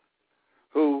there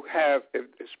who have,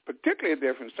 particularly if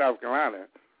they're from South Carolina,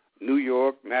 New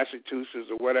York, Massachusetts,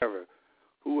 or whatever,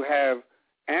 who have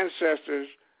ancestors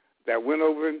that went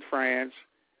over in France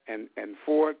and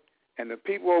fought, and the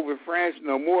people over in France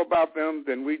know more about them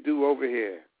than we do over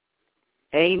here.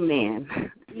 Amen.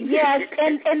 Yes,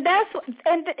 and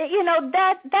you know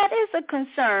that is a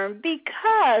concern,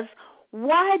 because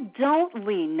why don't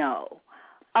we know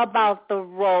about the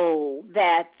role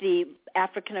that the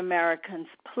African Americans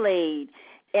played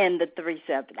in the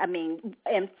 370? I mean,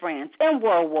 in France, in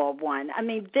World War I. I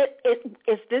mean,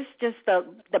 is this just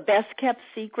the best kept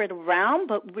secret around?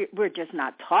 But we're just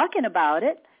not talking about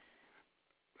it.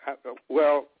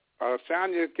 Well,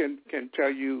 Sonya can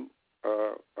tell you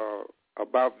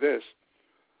about this.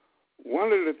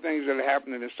 One of the things that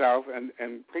happened in the South, and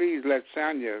please let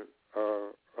Sonya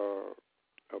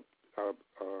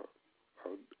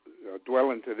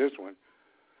dwell into this one.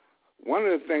 One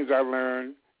of the things I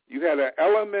learned, you had an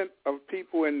element of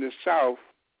people in the South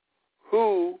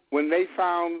who, when they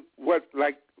found what,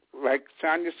 like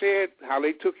Sonya said, how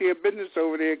they took care of business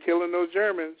over there killing those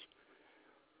Germans,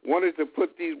 wanted to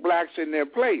put these blacks in their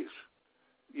place.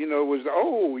 You know, it was,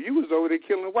 you was over there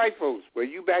killing white folks. Well,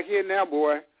 you back here now,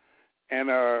 boy. And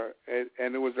there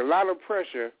was a lot of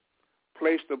pressure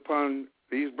placed upon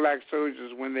these black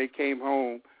soldiers when they came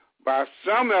home by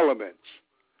some elements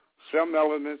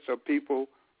of people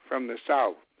from the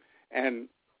South. And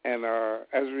as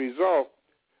a result,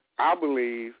 I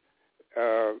believe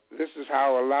this is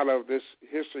how a lot of this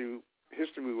history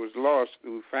was lost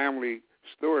through family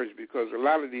stories, because a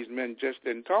lot of these men just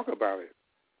didn't talk about it.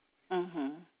 Mm-hmm.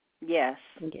 Yes.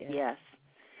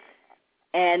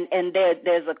 And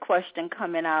there's a question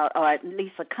coming out, or at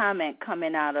least a comment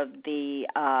coming out of the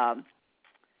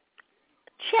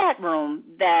chat room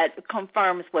that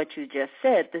confirms what you just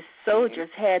said. The soldiers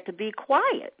had to be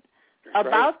quiet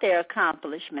about their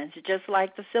accomplishments, just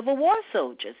like the Civil War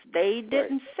soldiers. They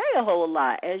didn't say a whole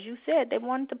lot. As you said, they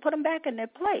wanted to put them back in their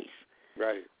place.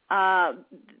 Right.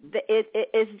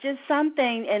 It's just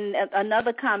something, and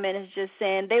another comment is just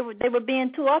saying they were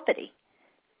being too uppity.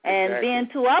 And being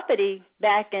too uppity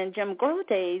back in Jim Crow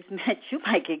days meant you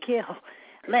might get killed,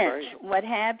 lynched, what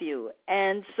have you.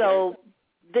 And so,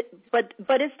 but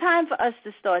it's time for us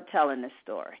to start telling this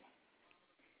story.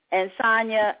 And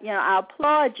Sonya, you know, I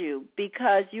applaud you,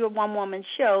 because you're a one-woman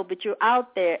show, but you're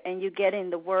out there and you're getting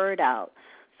the word out.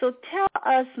 So tell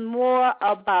us more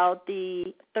about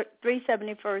the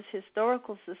 371st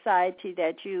Historical Society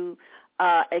that you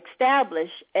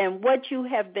established, and what you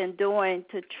have been doing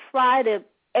to try to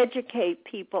educate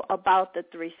people about the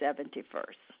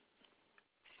 371st.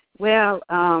 Well,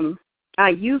 I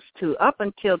used to, up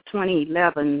until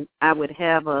 2011, I would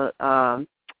have a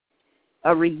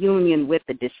reunion with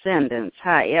the descendants.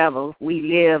 However, we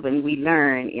live and we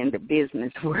learn in the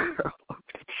business world.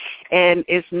 And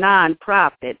it's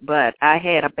nonprofit, but I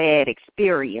had a bad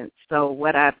experience. So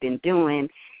what I've been doing,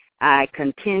 I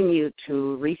continue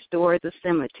to restore the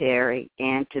cemetery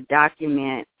and to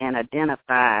document and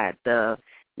identify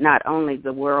not only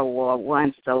the World War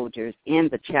I soldiers in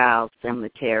the Child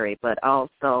Cemetery, but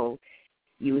also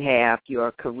you have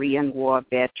your Korean War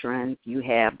veterans, you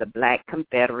have the Black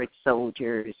Confederate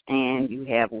soldiers, and you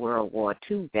have World War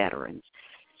II veterans.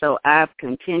 So I've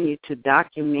continued to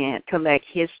document, collect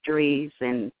histories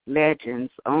and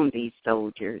legends on these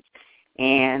soldiers,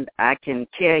 and I can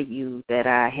tell you that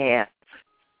I have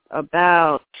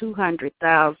about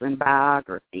 200,000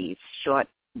 biographies, short,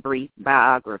 brief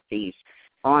biographies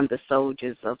on the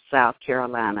soldiers of South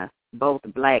Carolina, both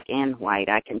black and white.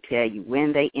 I can tell you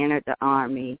when they entered the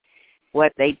Army,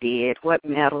 what they did, what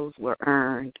medals were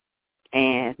earned,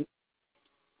 and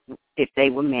if they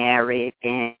were married,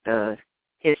 and the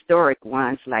historic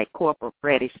ones like Corporal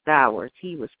Freddie Stowers.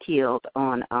 He was killed,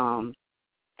 I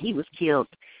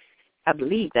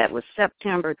believe that was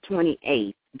September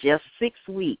 28th, just 6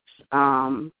 weeks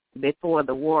before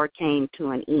the war came to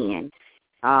an end.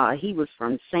 He was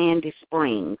from Sandy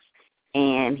Springs,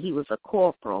 and he was a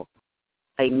corporal,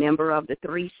 a member of the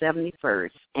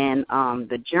 371st, and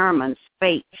the Germans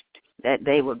faked that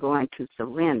they were going to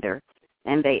surrender,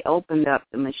 and they opened up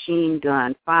the machine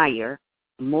gun fire,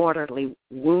 mortally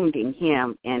wounding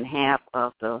him and half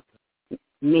of the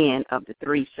men of the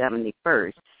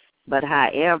 371st. But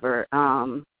however,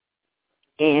 in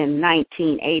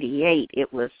 1988,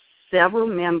 it was several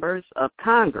members of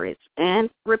Congress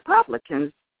and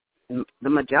Republicans, the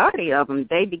majority of them,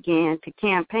 they began to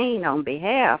campaign on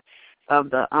behalf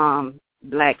of the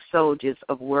black soldiers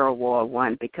of World War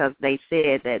I, because they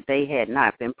said that they had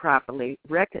not been properly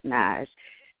recognized.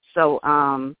 So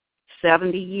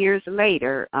 70 years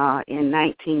later, in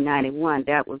 1991,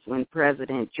 that was when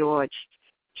President George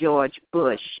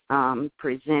Bush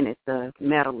presented the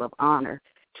Medal of Honor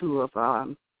to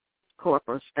of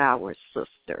Corporal Stowart's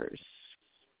sisters.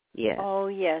 Yes. Oh,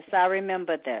 yes, I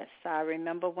remember this. I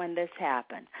remember when this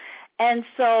happened. And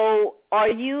so are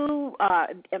you,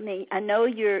 I know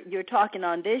you're talking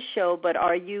on this show, but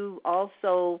are you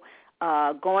also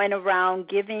going around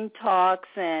giving talks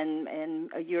and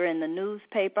you're in the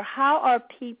newspaper? How are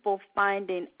people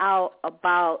finding out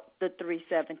about the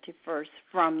 371st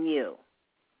from you?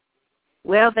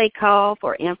 Well, they call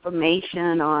for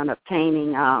information on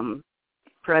obtaining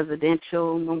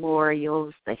presidential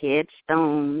memorials, the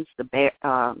headstones,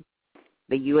 the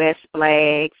U.S.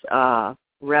 flags,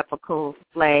 replica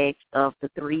flags of the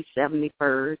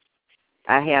 371st.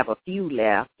 I have a few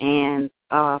left and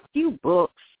a few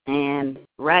books. And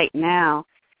right now,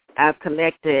 I've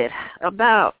collected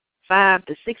about 500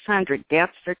 to 600 death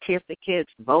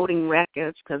certificates, voting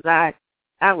records, because I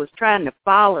was trying to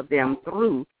follow them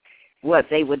through what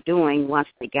they were doing once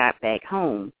they got back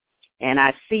home. And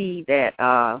I see that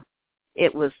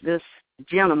it was this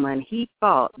gentleman, he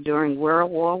fought during World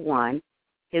War I.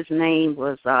 His name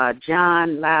was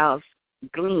John Lyles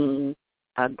Glenn.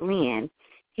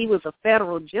 He was a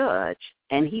federal judge,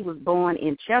 and he was born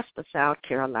in Chester, South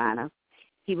Carolina.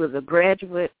 He was a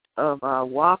graduate of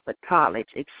Wofford College,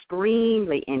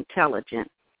 extremely intelligent,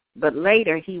 but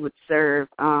later he would serve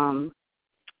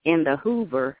in the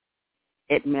Hoover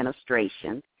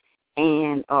administration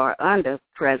or under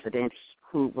President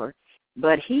Hoover.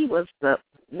 But he was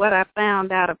what I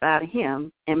found out about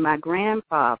him and my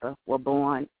grandfather were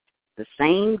born the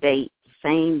same date,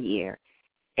 same year,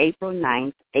 April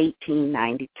 9th,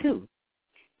 1892.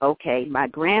 Okay, my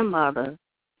grandmother,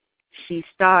 she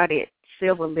started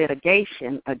civil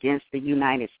litigation against the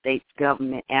United States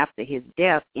government after his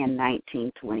death in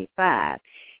 1925.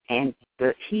 And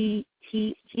he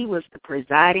was the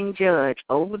presiding judge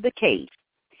over the case.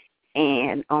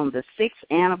 And on the 6th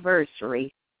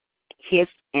anniversary,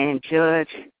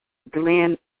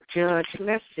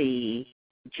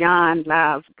 John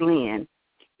Lyles Glenn,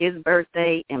 his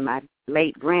birthday and my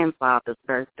late grandfather's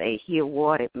birthday, he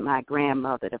awarded my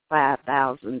grandmother the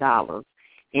 $5,000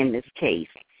 in this case.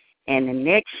 And the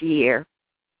next year,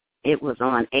 it was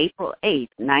on April 8th,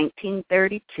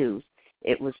 1932,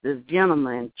 it was this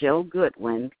gentleman, Joe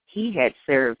Goodwin. He had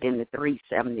served in the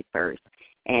 371st,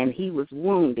 and he was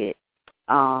wounded.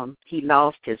 He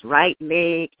lost his right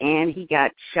leg, and he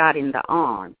got shot in the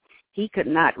arm. He could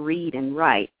not read and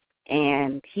write,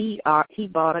 and he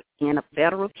bought it in a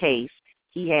federal case.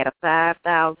 He had a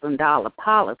 $5,000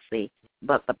 policy,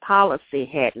 but the policy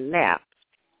had lapsed,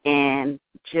 and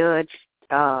Judge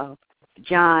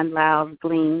John Lyles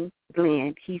Glenn,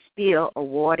 he still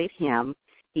awarded him.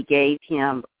 He gave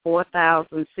him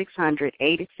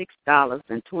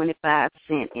 $4,686.25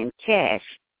 in cash,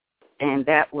 and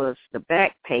that was the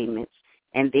back payments.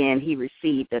 And then he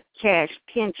received a cash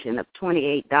pension of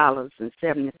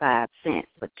 $28.75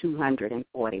 for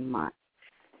 240 months.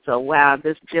 So while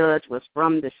this judge was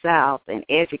from the South and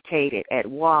educated at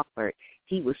Wofford,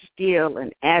 he was still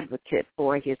an advocate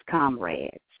for his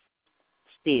comrades.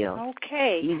 Still.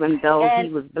 Okay. Even though he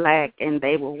was black and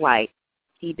they were white,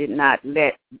 he did not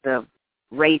let the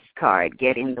race card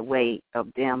get in the way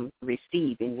of them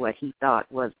receiving what he thought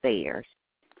was theirs.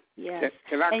 Yes.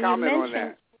 Can I comment on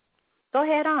that? Go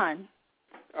ahead on.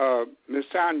 Miss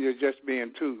Sonya just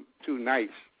being too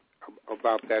nice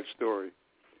about that story.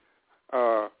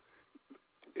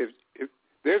 If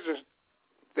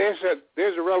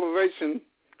there's a revelation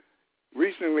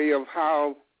recently of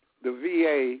how the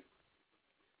VA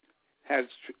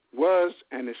was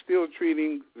and is still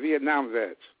treating Vietnam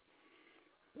vets.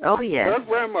 Oh, yes. Her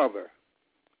grandmother,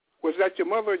 was that your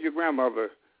mother or your grandmother,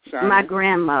 Sonya? My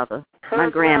grandmother. Her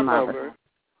grandmother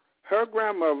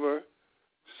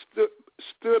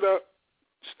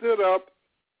stood up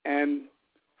and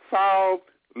filed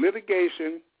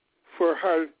litigation for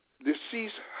her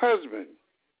deceased husband,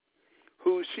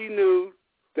 who she knew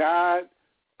died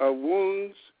of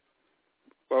wounds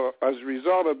as a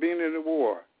result of being in the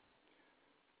war.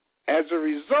 As a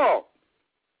result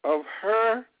of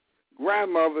her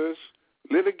grandmother's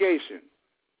litigation,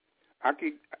 black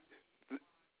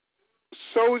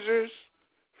soldiers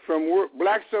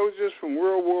from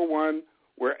World War I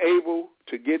were able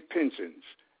to get pensions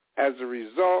as a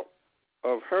result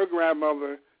of her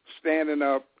grandmother standing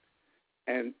up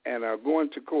and going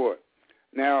to court.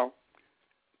 Now,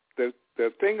 the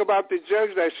thing about the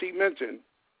judge that she mentioned,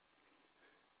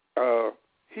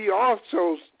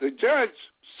 the judge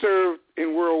served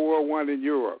in World War I in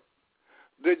Europe,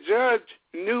 the judge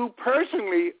knew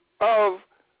personally of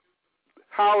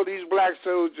how these black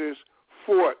soldiers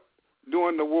fought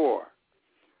during the war.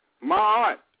 My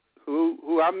aunt,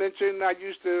 who I mentioned I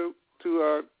used to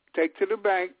take to the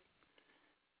bank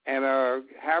and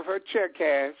have her check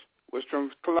cash, was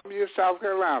from Columbia, South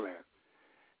Carolina.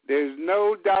 There's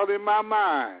no doubt in my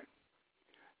mind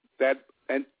that,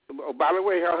 and by the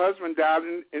way, her husband died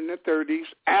in the 30s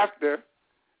after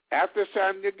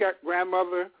Sonya's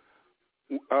grandmother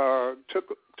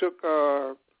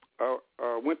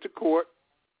went to court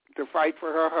to fight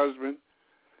for her husband.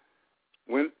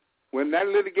 When that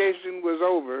litigation was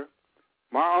over,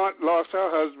 my aunt lost her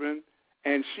husband,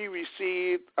 and she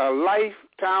received a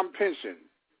lifetime pension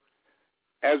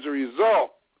as a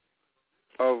result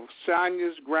of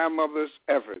Sonya's grandmother's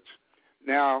efforts.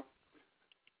 Now,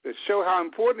 to show how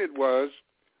important it was,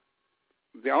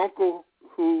 the uncle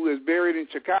who is buried in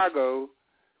Chicago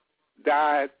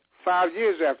died 5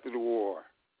 years after the war.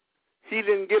 He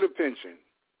didn't get a pension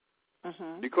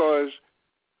because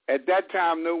at that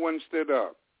time no one stood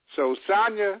up. So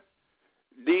Sonya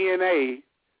DNA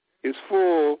is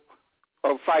full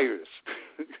of fighters.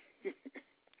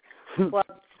 Well,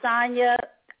 Sonya,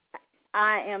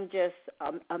 I am just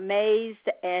amazed,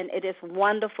 and it is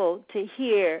wonderful to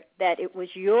hear that it was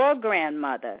your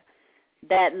grandmother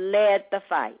that led the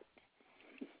fight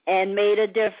and made a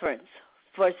difference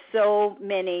for so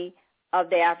many of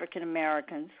the African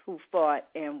Americans who fought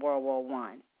in World War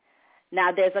I.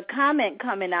 Now, there's a comment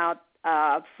coming out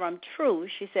from True.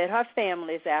 She said her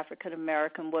family is African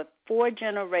American with 4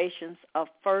 generations of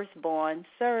firstborn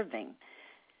serving,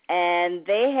 and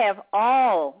they have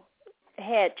all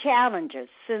had challenges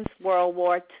since World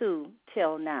War II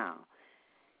till now.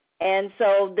 And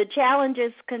so the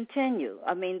challenges continue.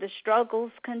 I mean, the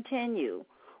struggles continue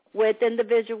with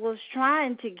individuals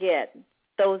trying to get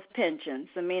those pensions.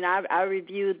 I mean, I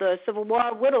review the Civil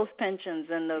War widows' pensions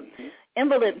and the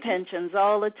invalid pensions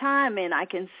all the time, and I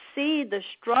can see the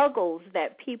struggles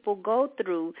that people go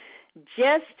through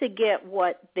just to get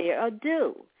what they are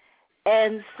due.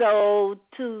 And so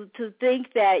to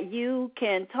think that you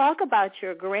can talk about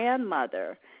your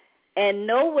grandmother and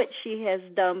know what she has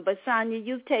done, but Sonya,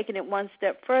 you've taken it one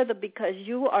step further because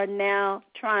you are now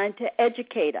trying to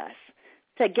educate us,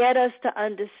 to get us to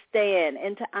understand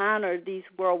and to honor these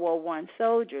World War I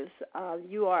soldiers.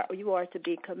 You are to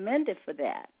be commended for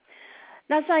that.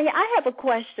 Now, Sonya, I have a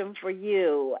question for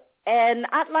you. And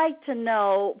I'd like to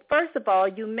know, first of all,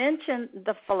 you mentioned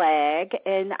the flag,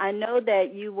 and I know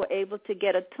that you were able to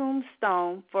get a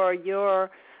tombstone for your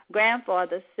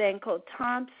grandfather, Senko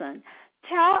Thompson.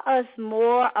 Tell us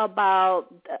more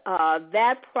about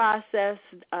that process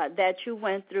that you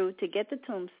went through to get the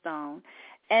tombstone,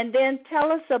 and then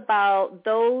tell us about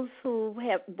those who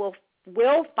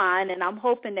will find, and I'm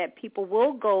hoping that people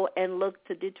will go and look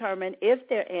to determine if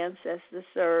their ancestors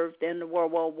served in the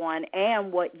World War I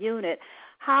and what unit.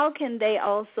 How can they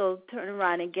also turn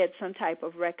around and get some type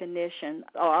of recognition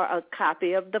or a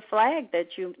copy of the flag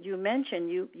that you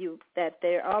mentioned, that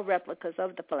there are replicas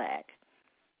of the flag?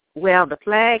 Well, the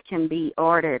flag can be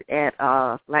ordered at,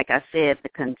 like I said, the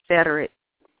Confederate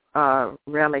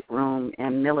Relic Room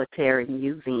and Military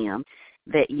Museum,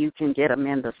 that you can get them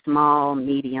in the small,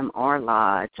 medium, or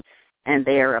large, and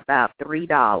they're about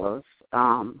 $3.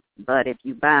 But if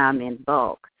you buy them in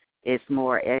bulk, it's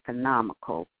more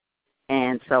economical.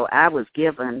 And so I was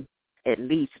given at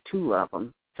least 2 of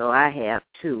them, so I have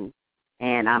 2,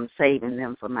 and I'm saving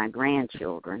them for my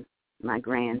grandchildren, my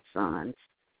grandsons,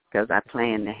 because I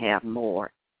plan to have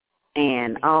more.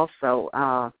 And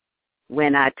also,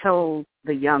 when I told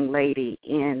the young lady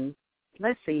in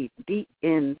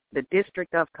the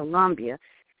District of Columbia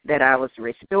that I was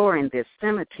restoring this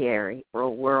cemetery for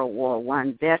World War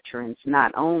I veterans,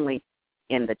 not only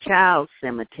in the child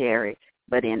cemetery,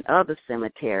 but in other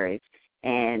cemeteries,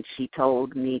 and she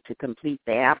told me to complete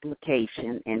the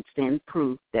application and send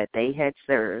proof that they had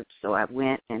served. So I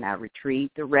went and I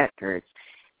retrieved the records,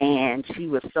 and she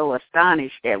was so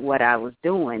astonished at what I was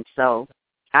doing. So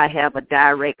I have a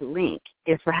direct link.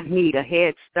 If I need a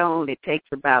headstone, it takes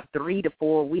about 3 to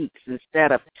 4 weeks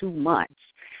instead of 2 months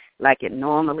like it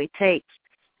normally takes.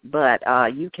 But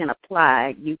you can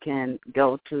apply. You can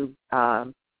go to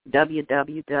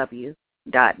www.va.gov,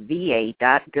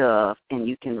 and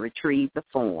you can retrieve the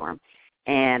form.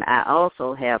 And I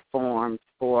also have forms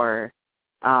for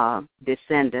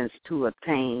descendants to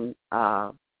obtain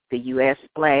the U.S.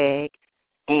 flag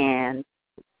and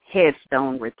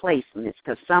headstone replacements,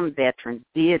 because some veterans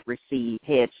did receive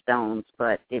headstones,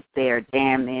 but if they're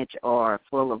damaged or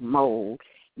full of mold,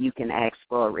 you can ask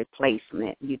for a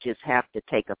replacement. You just have to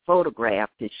take a photograph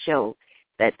to show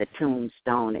that the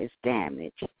tombstone is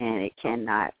damaged and it's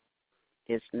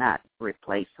not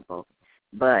replaceable.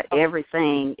 But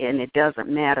everything, and it doesn't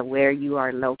matter where you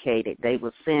are located, they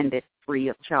will send it free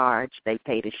of charge. They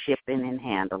pay the shipping and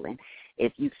handling.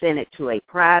 If you send it to a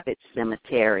private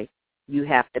cemetery, you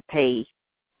have to pay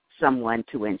someone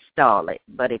to install it.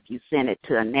 But if you send it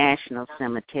to a national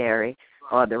cemetery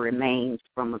or the remains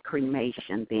from a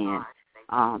cremation, then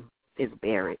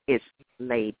it's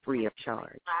laid free of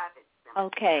charge.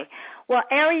 Okay. Well,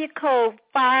 area code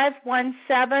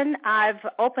 517, I've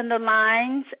opened the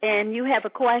lines, and you have a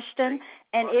question.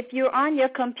 And if you're on your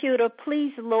computer,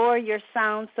 please lower your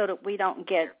sound so that we don't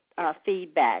get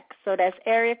feedback. So that's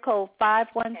area code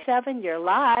 517. You're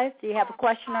live. Do you have a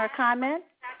question or a comment?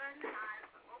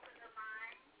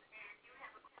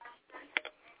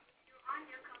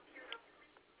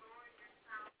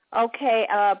 Okay,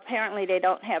 apparently they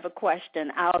don't have a question.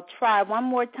 I'll try one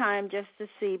more time just to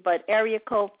see, but area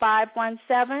code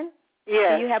 517?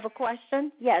 Yes. Do you have a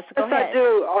question? Yes, go ahead. Yes,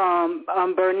 I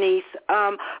do, Bernice.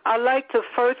 I'd like to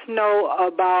first know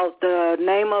about the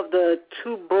name of the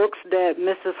two books that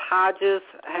Mrs. Hodges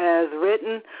has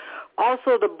written.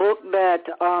 Also, the book that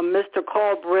Mr.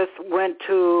 Culbreth went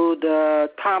to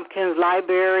the Tompkins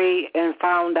Library and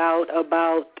found out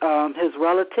about his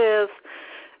relatives.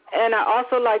 And I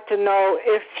also like to know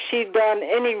if she'd done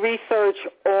any research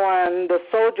on the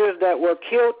soldiers that were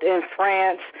killed in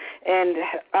France and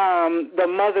the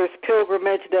mother's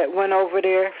pilgrimage that went over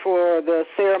there for the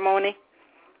ceremony.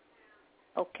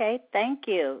 Okay, thank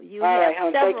you. You All have right,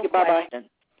 several thank you. questions. Bye-bye.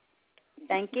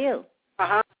 Thank you.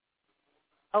 Uh-huh.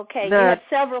 Okay, you have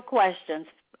several questions.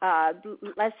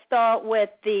 Let's start with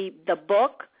the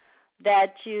book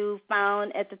that you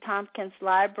found at the Tompkins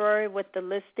Library with the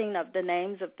listing of the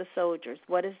names of the soldiers.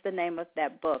 What is the name of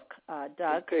that book,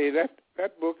 Doug? Okay, that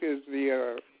book is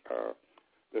the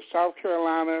South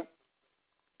Carolina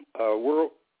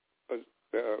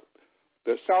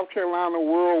the South Carolina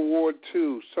World War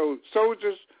II. So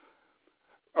soldiers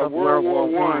of World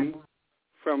War I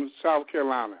from South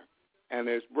Carolina, and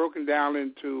it's broken down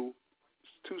into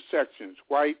two sections,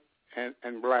 white and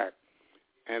black,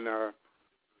 and I'm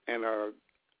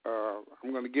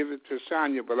going to give it to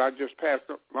Sonya, but I just passed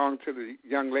along to the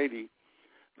young lady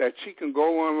that she can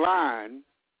go online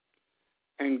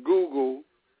and Google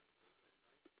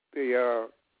the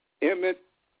Emmett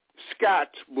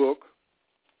Scott's book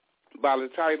by the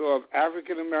title of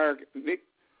African American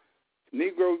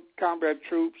Negro Combat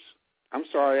Troops. I'm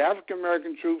sorry, African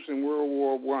American Troops in World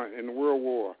War I. In the World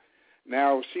War.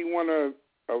 Now she won a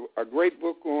great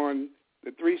book on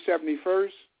the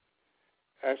 371st.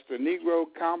 That's the Negro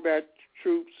Combat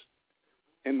Troops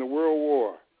in the World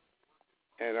War,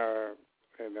 and now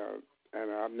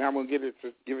I'm gonna give it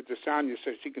to Sonya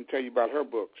so she can tell you about her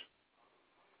books.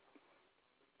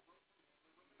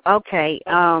 Okay.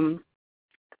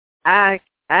 I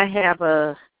have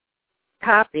a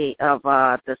copy of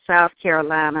the South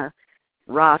Carolina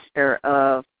roster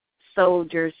of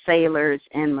soldiers, sailors,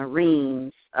 and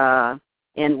Marines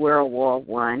in World War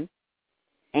I,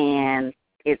 and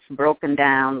it's broken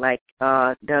down, like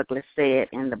Douglas said,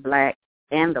 in the black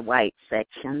and the white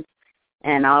sections.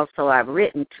 And also I've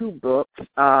written two books.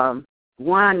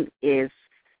 One is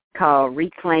called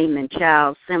Reclaiming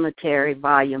Child Cemetery,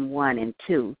 Volume 1 and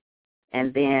 2.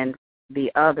 And then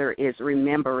the other is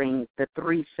Remembering the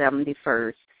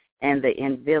 371st and the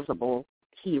Invisible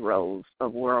Heroes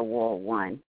of World War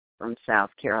I from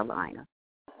South Carolina.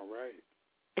 All right.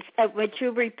 Would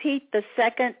you repeat the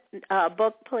second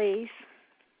book, please?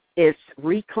 It's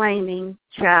Reclaiming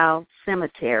Child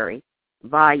Cemetery,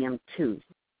 Volume 2,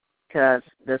 because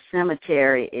the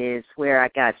cemetery is where I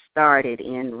got started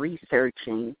in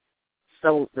researching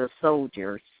the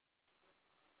soldiers.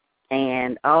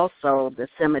 And also the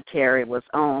cemetery was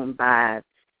owned by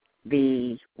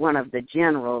one of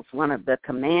the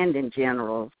commanding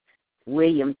generals,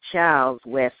 William Charles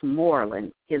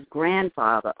Westmoreland. His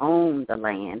grandfather owned the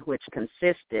land, which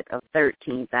consisted of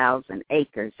 13,000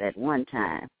 acres at one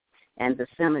time. And the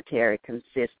cemetery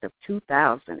consists of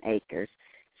 2,000 acres.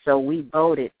 So we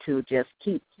voted to just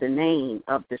keep the name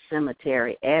of the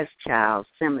cemetery as Child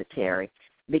Cemetery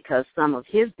because some of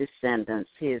his descendants,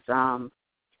 his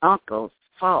uncles,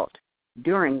 fought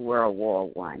during World War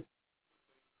I.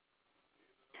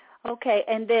 Okay,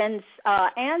 and then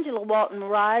Angela Walton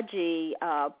Raji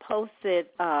posted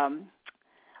a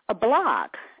blog,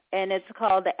 and it's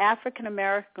called the African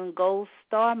American Gold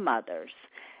Star Mothers.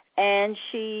 And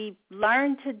she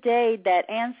learned today that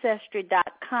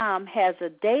Ancestry.com has a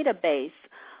database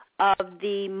of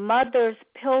the mothers'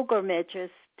 pilgrimages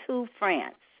to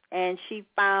France. and she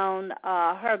found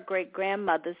her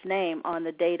great-grandmother's name on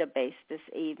the database this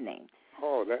evening.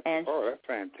 That's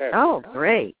fantastic. Oh,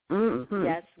 great. Mm-hmm.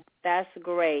 Yes, that's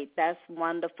great. That's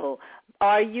wonderful.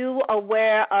 Are you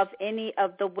aware of any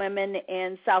of the women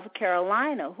in South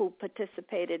Carolina who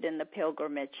participated in the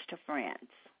pilgrimage to France?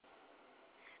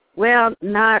 Well,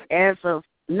 not as of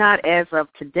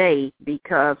today,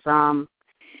 because I'm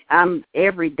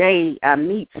every day I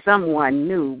meet someone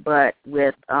new. But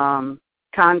with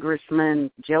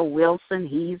Congressman Joe Wilson,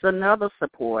 he's another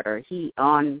supporter. He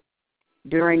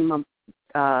during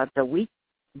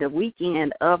the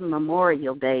weekend of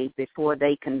Memorial Day, before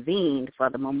they convened for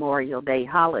the Memorial Day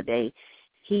holiday,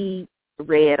 he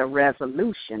read a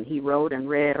resolution. He wrote and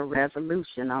read a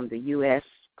resolution on the U.S.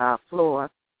 Floor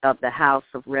of the House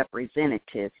of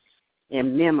Representatives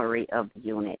in memory of the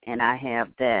unit, and I have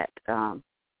that.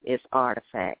 It's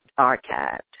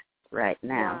archived right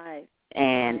now. Right.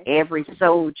 And every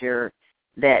soldier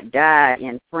that died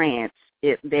in France,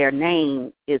 their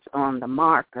name is on the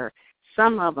marker.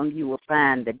 Some of them you will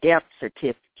find the death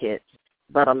certificates,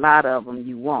 but a lot of them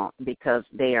you won't, because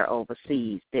they are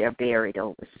overseas. They are buried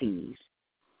overseas.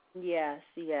 Yes.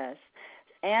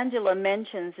 Angela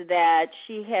mentions that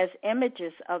she has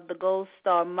images of the Gold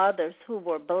Star mothers who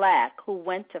were black who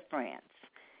went to France.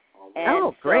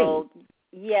 And great.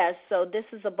 Yes, so this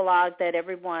is a blog that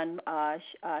everyone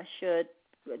should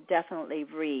definitely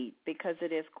read, because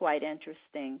it is quite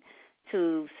interesting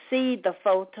to see the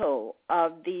photo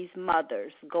of these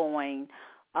mothers going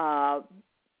on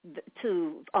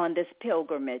this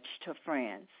pilgrimage to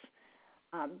France.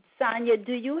 Sonya,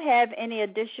 do you have any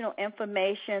additional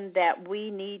information that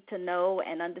we need to know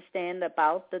and understand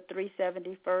about the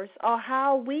 371st, or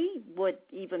how we would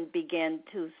even begin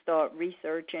to start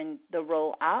researching the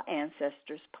role our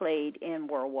ancestors played in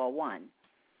World War I?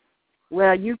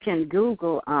 Well, you can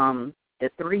Google the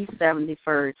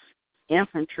 371st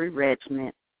Infantry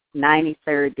Regiment,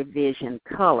 93rd Division,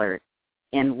 colored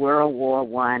in World War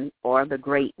I or the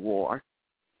Great War.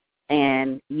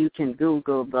 And you can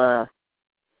Google the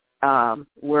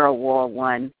World War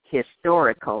I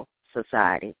Historical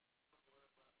Society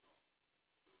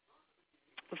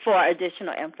for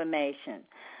additional information.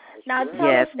 Now,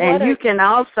 yes, and you can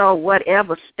also,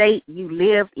 whatever state you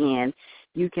live in,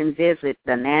 you can visit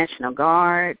the National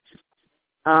Guards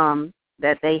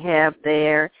that they have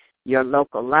there, your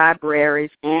local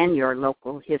libraries, and your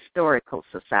local historical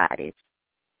societies.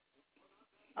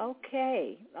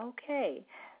 Okay.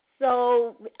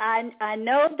 So I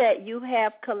know that you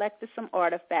have collected some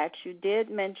artifacts. You did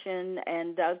mention,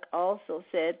 and Doug also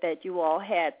said that you all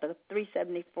had the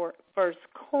 371st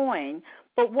coin.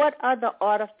 But what other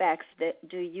artifacts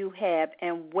do you have,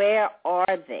 and where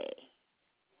are they?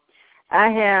 I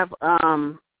have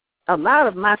a lot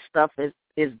of my stuff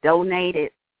is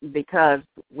donated, because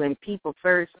when people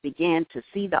first began to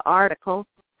see the article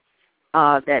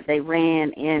that they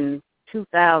ran in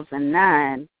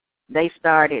 2009, they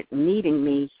started meeting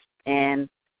me, and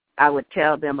I would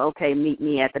tell them, okay, meet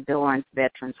me at the Dorrance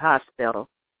Veterans Hospital.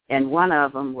 And one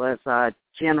of them was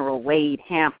General Wade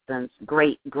Hampton's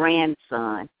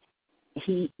great-grandson.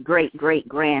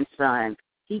 Great-great-grandson.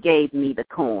 He gave me the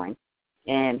coin,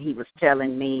 and he was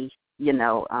telling me,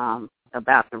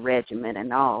 about the regiment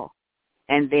and all.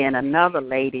 And then another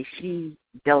lady, she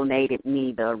donated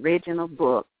me the original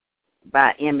book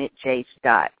by Emmett J.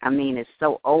 Scott. I mean, it's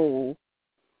so old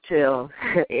till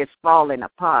it's falling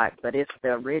apart, but it's the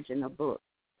original book.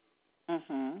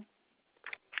 Mm-hmm.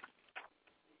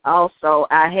 Also,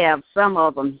 I have some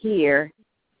of them here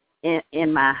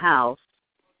in my house,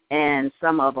 and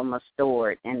some of them are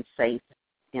stored in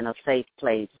a safe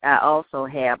place. I also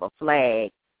have a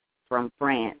flag from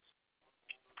France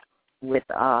with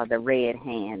the red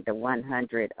hand, the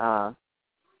 100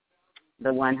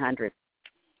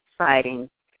 fighting.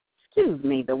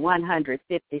 The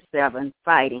 157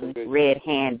 Fighting Red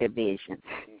Hand Division.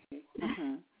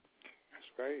 Mm-hmm. That's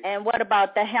great. And what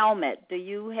about the helmet? Do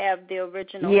you have the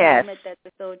original helmet that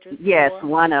the soldiers wore? Yes,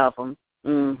 one of them.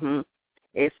 Mm-hmm.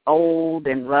 It's old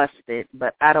and rusted,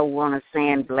 but I don't want to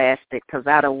sandblast it, because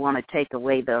I don't want to take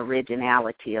away the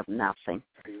originality of nothing.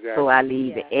 Exactly. So I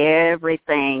leave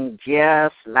everything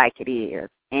just like it is.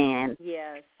 And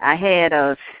I had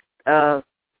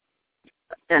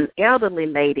an elderly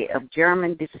lady of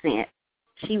German descent.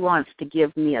 She wants to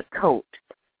give me a coat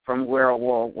from World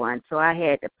War I, so I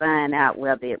had to find out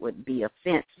whether it would be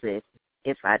offensive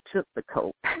if I took the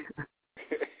coat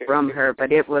from her,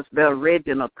 but it was the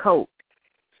original coat.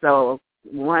 So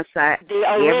once the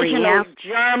original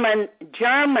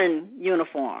German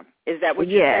uniform, is that what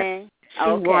you're saying? She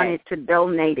wanted to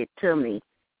donate it to me,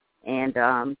 and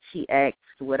she asked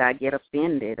would I get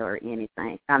offended or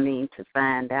anything? I mean, to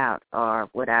find out, or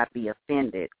would I be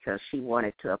offended? Because she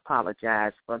wanted to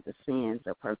apologize for the sins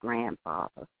of her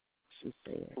grandfather, she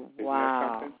said.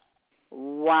 Wow.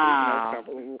 Wow.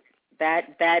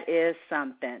 That is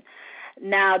something.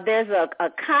 Now, there's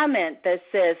a comment that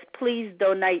says, please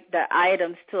donate the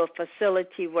items to a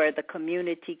facility where the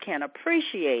community can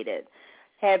appreciate it.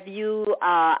 Have you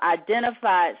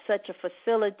identified such a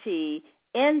facility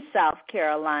in South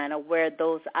Carolina where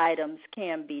those items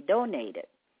can be donated?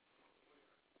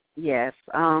 Yes.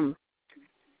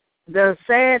 The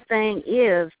sad thing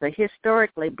is the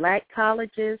historically black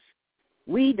colleges,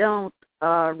 we don't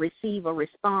receive a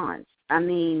response. I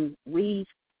mean,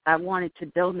 I wanted to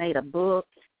donate a book,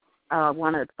 a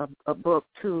book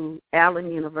to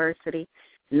Allen University,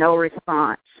 no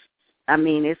response. I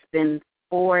mean, it's been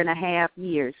 4.5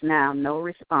 years now, no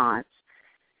response.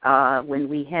 When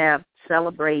we have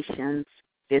celebrations,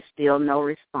 there's still no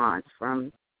response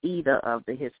from either of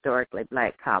the historically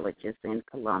black colleges in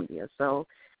Columbia. So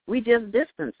we just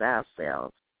distance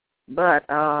ourselves. But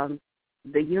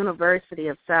the University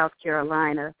of South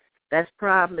Carolina, that's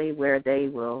probably where they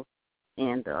will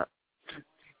end up,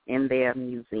 in their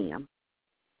museum.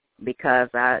 Because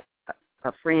a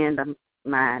friend of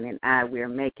mine and I, we're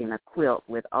making a quilt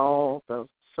with all the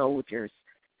soldiers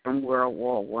from World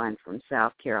War I from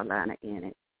South Carolina in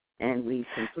it. And we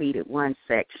completed one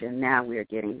section. Now we're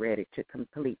getting ready to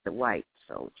complete the white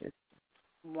soldiers.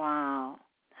 Wow.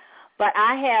 But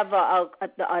I have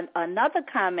another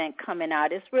comment coming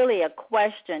out. It's really a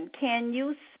question. Can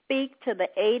you speak to the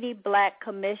 80 black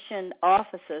commissioned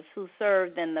officers who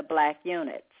served in the black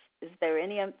units? Is there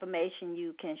any information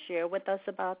you can share with us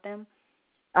about them?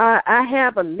 I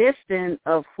have a listing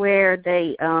of where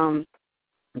they,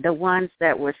 the ones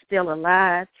that were still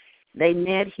alive, they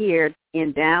met here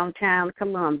in downtown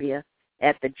Columbia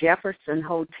at the Jefferson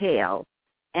Hotel.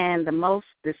 And the most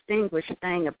distinguished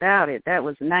thing about it, that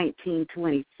was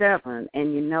 1927.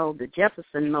 And, you know, the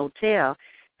Jefferson Motel,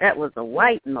 that was a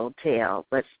white motel,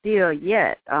 but still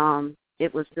yet,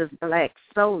 it was this black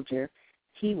soldier.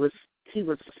 He was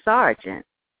a sergeant,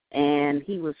 and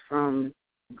he was from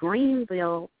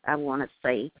Greenville, I want to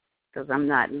say, because I'm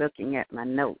not looking at my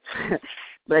notes.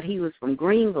 But he was from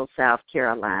Greenville, South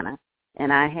Carolina.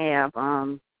 And I have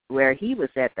where he was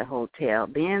at the hotel.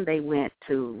 Then they went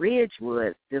to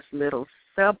Ridgewood, this little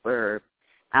suburb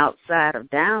outside of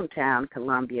downtown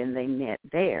Columbia, and they met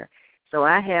there. So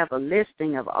I have a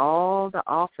listing of all the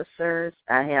officers.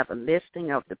 I have a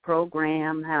listing of the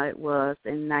program, how it was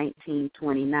in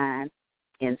 1929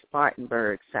 in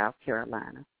Spartanburg, South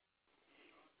Carolina.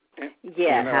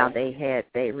 Yeah. And how they had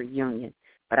their reunion.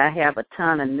 But I have a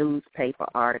ton of newspaper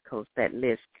articles that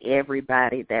list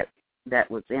everybody that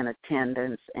was in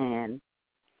attendance and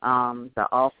the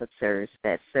officers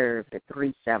that served at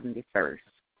 371st.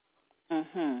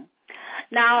 Mm-hmm.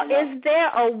 Now, is there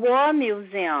a war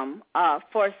museum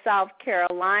for South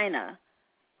Carolina?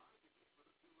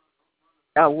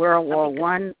 A World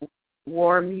War I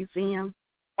war museum?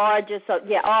 Or just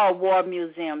a war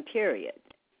museum, period.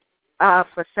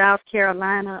 For South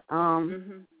Carolina,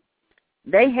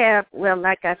 they have, well,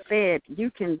 like I said, you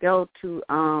can go to,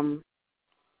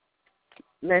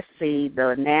 let's see,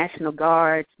 the National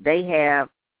Guards. They have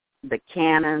the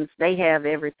cannons. They have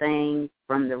everything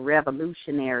from the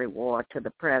Revolutionary War to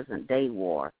the present-day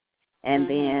war. And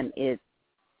then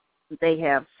they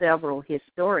have several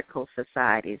historical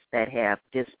societies that have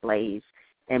displays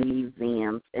and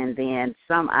museums, and then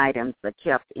some items are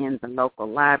kept in the local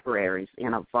libraries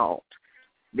in a vault,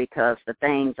 because the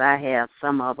things I have,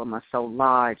 some of them are so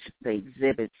large, the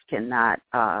exhibits cannot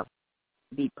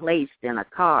be placed in a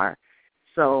car.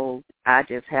 So I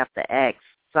just have to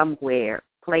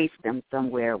place them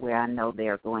somewhere where I know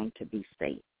they're going to be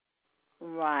safe.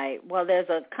 Right. Well, there's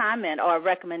a comment or a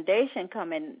recommendation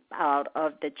coming out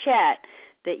of the chat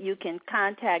that you can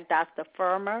contact Dr.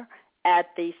 Firmer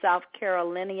at the South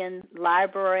Carolinian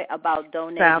Library about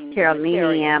donating South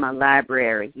Caroliniana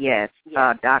Library, yes.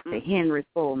 Dr. Henry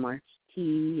Fulmer,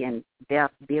 he and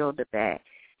Bill DeBack,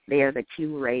 they're the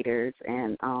curators,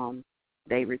 and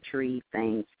they retrieve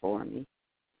things for me.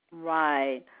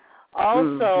 Right.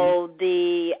 Also,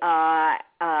 the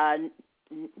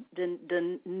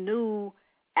new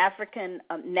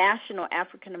National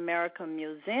African American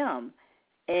Museum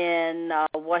in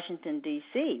Washington,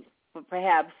 D.C. would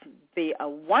perhaps be a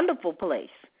wonderful place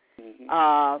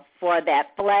for that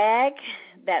flag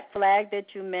that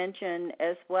you mentioned,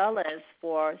 as well as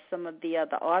for some of the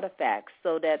other artifacts,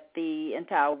 so that the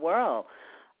entire world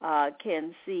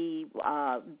can see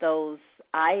those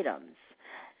items.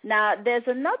 Now, there's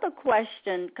another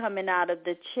question coming out of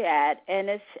the chat, and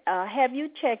it's, have you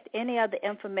checked any other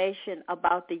information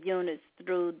about the units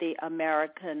through the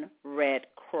American Red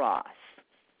Cross?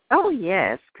 Oh,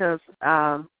 yes, because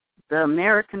the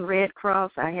American Red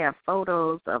Cross, I have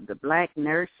photos of the black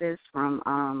nurses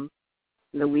from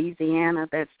Louisiana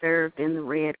that served in the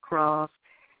Red Cross.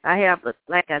 I have,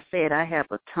 like I said, I have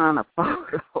a ton of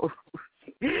photos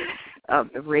of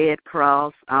the Red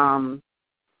Cross.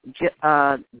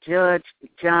 Judge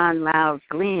John Lyles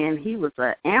Glenn, he was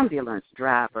an ambulance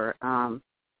driver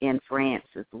in France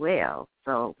as well.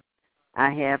 So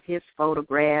I have his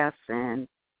photographs, and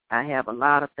I have a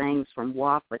lot of things from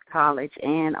Wofford College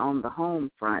and on the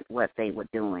home front, what they were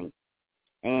doing.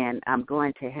 And I'm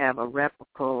going to have a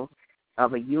replica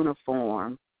of a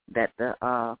uniform that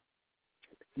the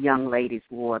young ladies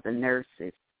wore, the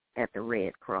nurses at the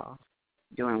Red Cross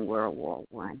during World War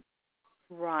I.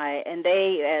 Right, and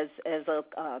they, as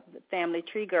a family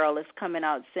tree girl is coming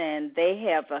out saying,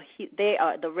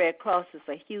 the Red Cross is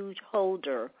a huge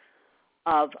holder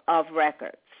of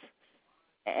records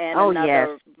and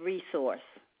another resource.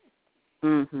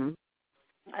 Mhm.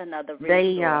 Another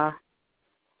resource.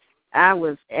 I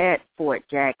was at Fort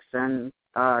Jackson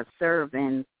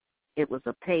serving. It was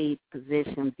a paid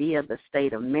position via the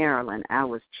state of Maryland. I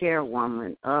was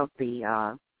chairwoman of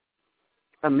the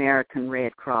American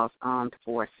Red Cross Armed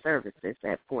Force Services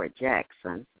at Fort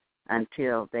Jackson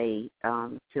until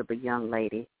till the young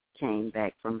lady came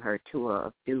back from her tour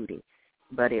of duty.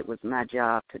 But it was my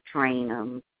job to train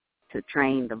them, to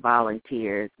train the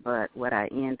volunteers. But what I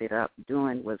ended up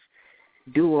doing was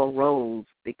dual roles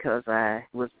because I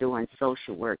was doing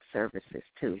social work services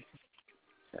too.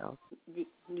 So.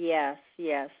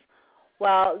 Yes.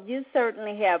 Well, you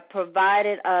certainly have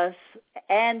provided us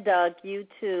and Doug, you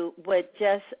two, with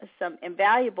just some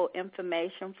invaluable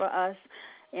information for us.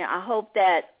 And I hope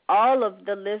that all of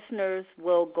the listeners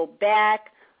will go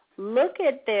back, look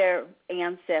at their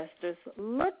ancestors,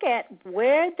 look at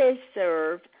where they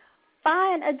served,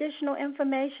 find additional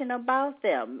information about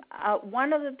them.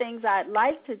 One of the things I'd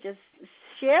like to just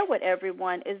share with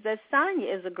everyone is that Sonya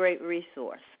is a great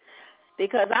resource.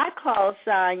 Because I called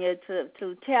Sonya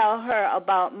to tell her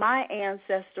about my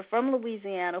ancestor from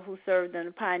Louisiana who served in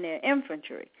the Pioneer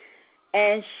Infantry.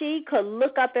 And she could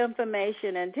look up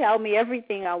information and tell me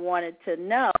everything I wanted to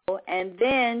know. And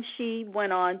then she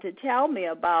went on to tell me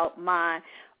about my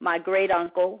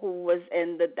great-uncle who was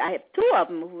I have two of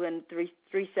them who were in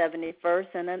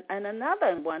 371st and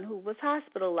another one who was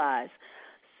hospitalized.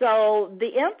 So the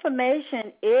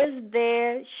information is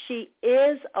there. She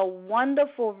is a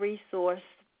wonderful resource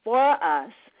for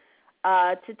us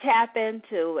to tap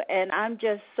into, and I'm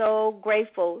just so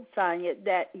grateful, Sonya,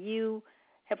 that you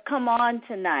have come on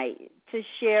tonight to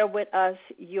share with us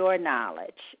your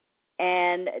knowledge.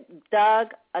 And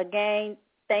Doug, again,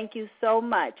 thank you so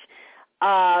much.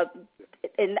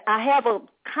 And I have a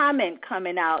comment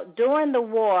coming out. During the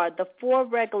war, the 4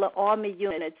 regular Army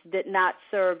units did not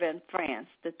serve in France.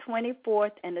 The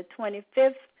 24th and the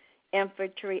 25th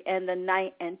Infantry and the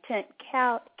 9th and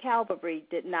 10th Cavalry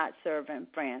did not serve in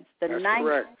France. The That's 9th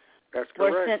correct. That's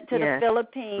were correct. sent to the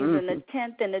Philippines, and the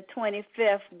 10th and the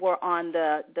 25th were on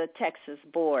the Texas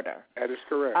border. That is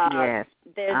correct. Yes.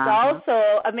 There's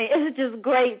also, it's just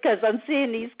great because I'm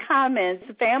seeing these comments.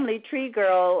 Family Tree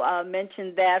Girl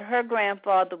mentioned that her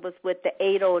grandfather was with the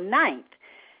 809th,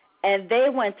 and they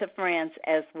went to France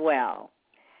as well.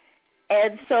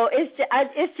 And so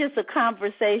it's just a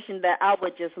conversation that I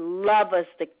would just love us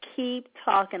to keep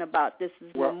talking about. This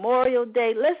is Memorial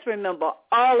Day. Let's remember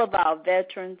all of our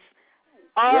veterans.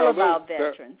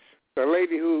 The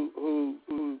lady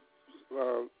who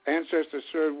ancestors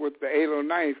served with the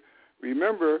 809th,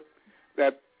 remember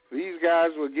that these guys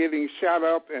were getting shot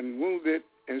up and wounded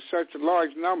in such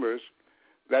large numbers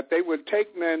that they would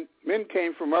take men. Men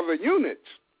came from other units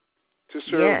to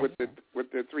serve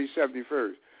with the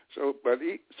 371st.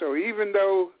 So even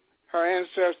though her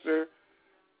ancestor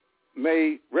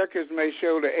records may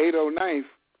show the 809th,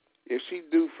 if she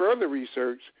do further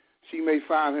research, she may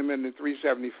find him in the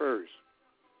 371st.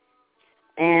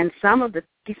 And some of the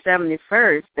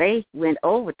 371st, they went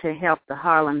over to help the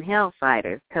Harlem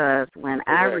Hellfighters because when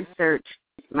I researched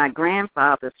my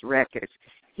grandfather's records,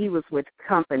 he was with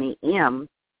Company M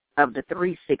of the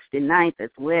 369th as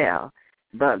well.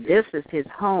 But this is his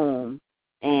home,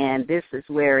 and this is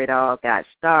where it all got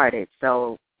started.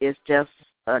 So it's just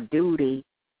a duty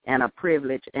and a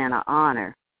privilege and an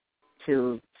honor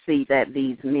to see that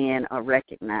these men are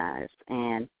recognized.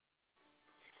 And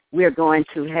we're going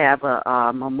to have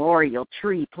a memorial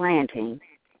tree planting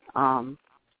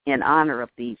in honor of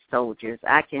these soldiers.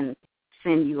 I can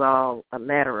send you all a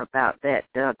letter about that,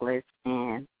 Douglas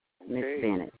and Miss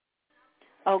Bennett.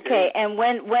 Okay, and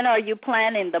when are you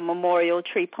planning the memorial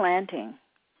tree planting?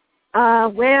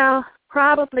 Well,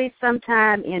 probably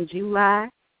sometime in July,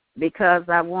 because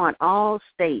I want all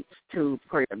states to,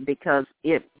 because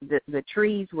the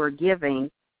trees were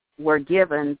given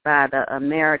by the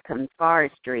American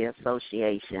Forestry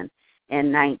Association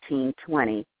in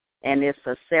 1920, and it's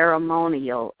a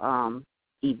ceremonial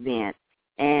event.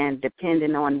 And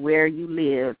depending on where you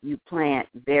live, you plant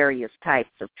various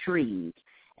types of trees.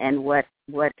 And what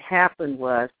happened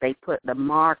was they put a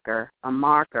marker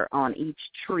on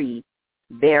each tree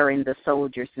bearing the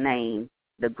soldier's name,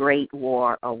 the Great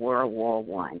War or World War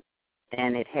I.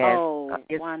 And it has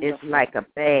it's like a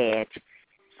badge.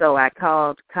 So I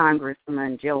called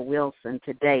Congressman Joe Wilson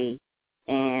today,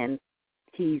 and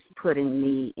he's putting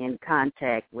me in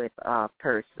contact with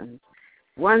persons.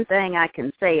 One thing I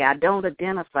can say, I don't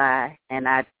identify, and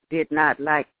I did not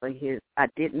like his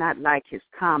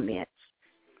comments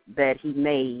that he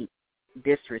made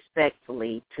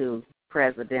disrespectfully to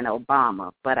President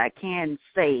Obama. But I can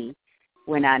say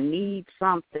when I need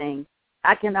something,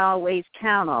 I can always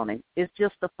count on it. It's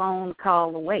just a phone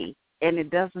call away, and it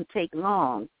doesn't take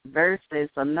long, versus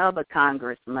another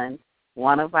congressman,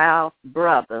 one of our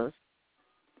brothers,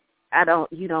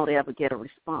 you don't ever get a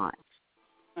response.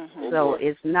 Mm-hmm. So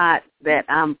it's not that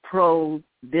I'm pro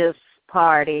this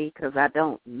party, because I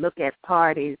don't look at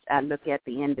parties. I look at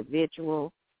the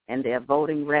individual and their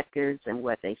voting records and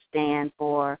what they stand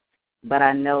for. But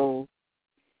I know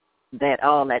that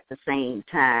all at the same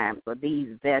time, for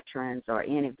these veterans or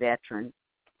any veteran,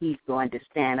 he's going to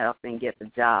stand up and get the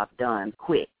job done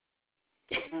quick.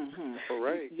 Mm-hmm. All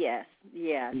right. Yes.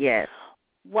 Yes.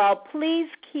 Well, please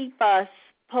keep us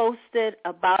posted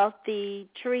about the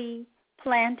tree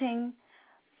planting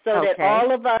so that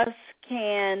all of us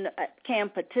can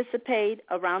participate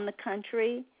around the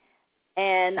country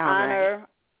and honor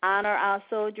our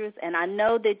soldiers. And I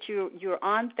know that you're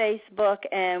on Facebook,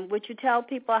 and would you tell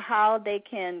people how they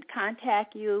can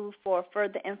contact you for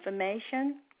further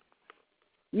information?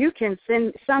 You can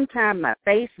send sometime my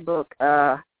Facebook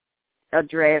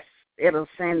address. It'll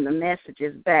send the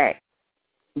messages back.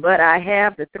 But I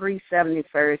have the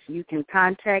 371st. You can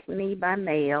contact me by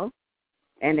mail,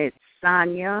 and it's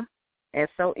Sonya,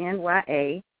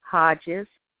 Sonya, Hodges,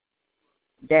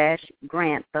 Grantham,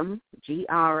 Grantham,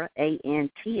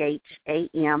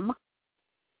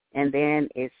 and then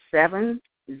it's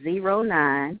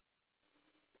 709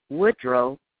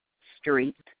 Woodrow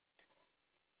Street,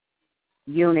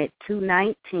 Unit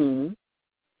 219,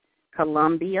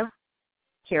 Columbia,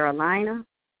 Carolina,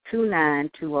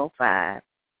 29205,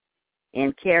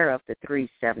 in care of the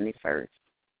 371st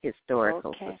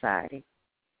Historical Society.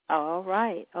 All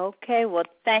right. Okay. Well,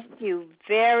 thank you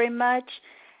very much.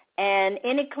 And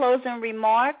any closing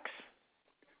remarks?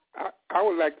 I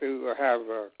would like to have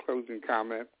a closing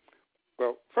comment.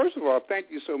 Well, first of all, thank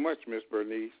you so much, Miss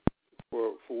Bernice,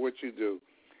 for what you do.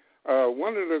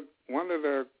 One of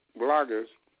the bloggers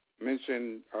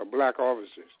mentioned black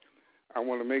officers. I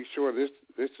want to make sure this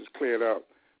is cleared up.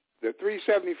 The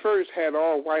 371st had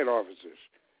all white officers.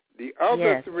 The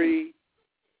other three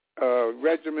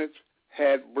regiments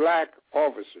had black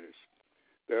officers.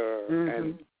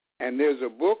 And there's a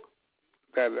book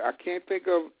that I can't think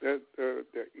of the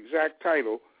exact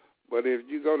title, but if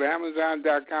you go to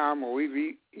Amazon.com or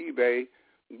eBay,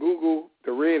 Google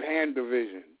the Red Hand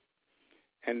Division,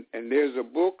 and there's a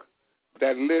book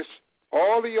that lists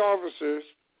all the officers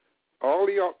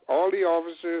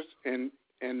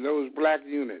in those black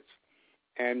units,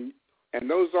 and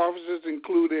those officers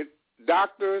included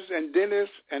doctors and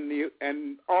dentists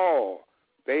and all.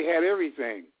 They had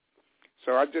everything.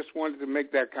 So I just wanted to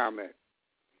make that comment.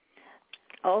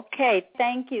 Okay,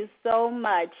 thank you so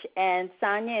much. And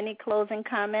Sonya, any closing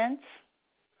comments?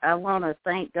 I want to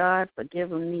thank God for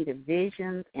giving me the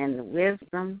vision and the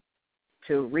wisdom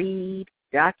to read,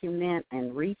 document,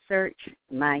 and research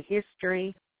my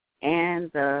history and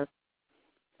the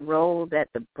role that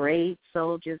the brave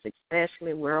soldiers,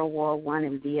 especially World War I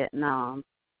and Vietnam,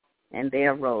 and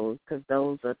their roles, because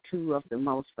those are two of the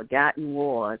most forgotten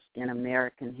wars in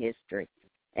American history.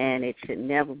 And it should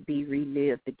never be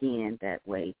relived again that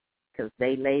way, because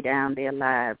they lay down their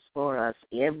lives for us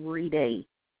every day,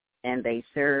 and they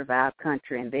serve our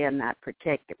country, and they're not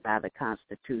protected by the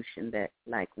Constitution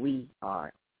like we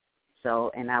are. So,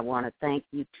 and I want to thank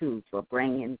you, too, for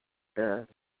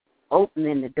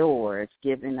opening the doors,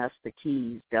 giving us the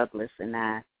keys, Douglas and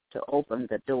I, to open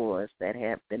the doors that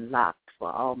have been locked for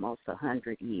almost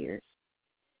 100 years.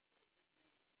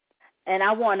 And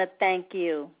I want to thank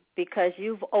you, because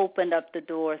you've opened up the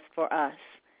doors for us.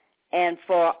 And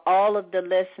for all of the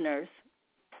listeners,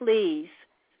 please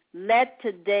let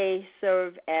today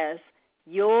serve as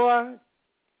your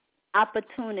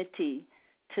opportunity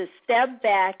to step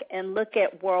back and look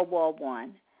at World War I,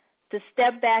 to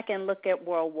step back and look at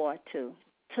World War II,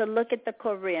 to look at the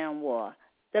Korean War,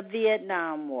 the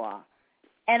Vietnam War,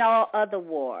 and all other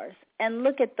wars, and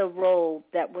look at the role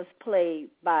that was played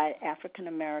by African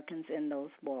Americans in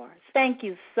those wars. Thank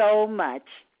you so much.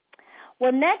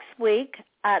 Well, next week,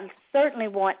 I certainly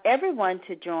want everyone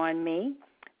to join me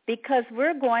because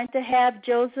we're going to have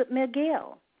Joseph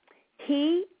McGill.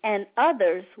 He and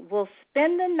others will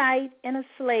spend the night in a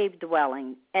slave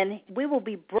dwelling, and we will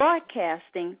be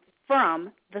broadcasting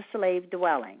from the slave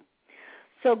dwelling.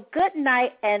 So good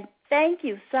night, and thank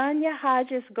you, Sonya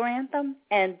Hodges Grantham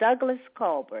and Douglas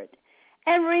Culbreth.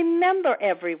 And remember,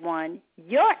 everyone,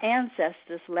 your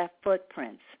ancestors left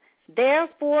footprints.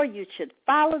 Therefore, you should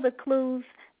follow the clues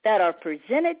that are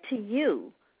presented to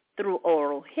you through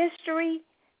oral history,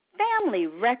 family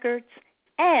records,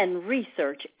 and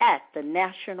research at the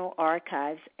National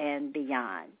Archives and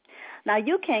beyond. Now,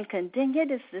 you can continue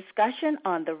this discussion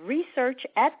on the research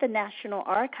at the National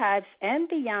Archives and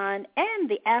beyond and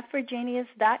the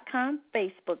AfriGenius.com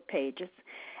Facebook pages.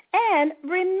 And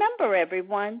remember,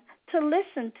 everyone, to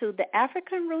listen to the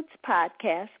African Roots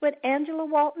podcast with Angela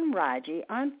Walton-Raji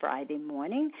on Friday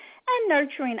morning and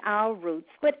Nurturing Our Roots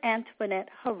with Antoinette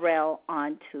Harrell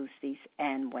on Tuesdays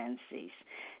and Wednesdays.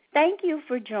 Thank you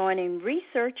for joining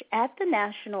Research at the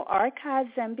National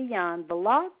Archives and Beyond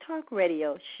Blog Talk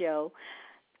Radio Show.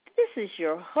 This is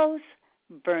your host,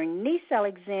 Bernice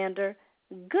Alexander.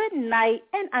 Good night,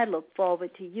 and I look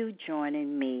forward to you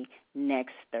joining me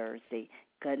next Thursday.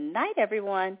 Good night,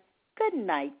 everyone. Good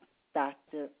night,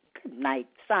 Doctor. Good night,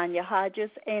 Sonya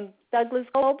Hodges and Douglas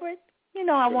Culbreth. You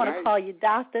know I want to call you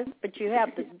doctor, but you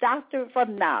have the doctor of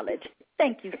knowledge.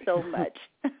 Thank you so much.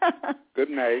 Good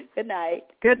night. Good night.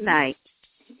 Good night.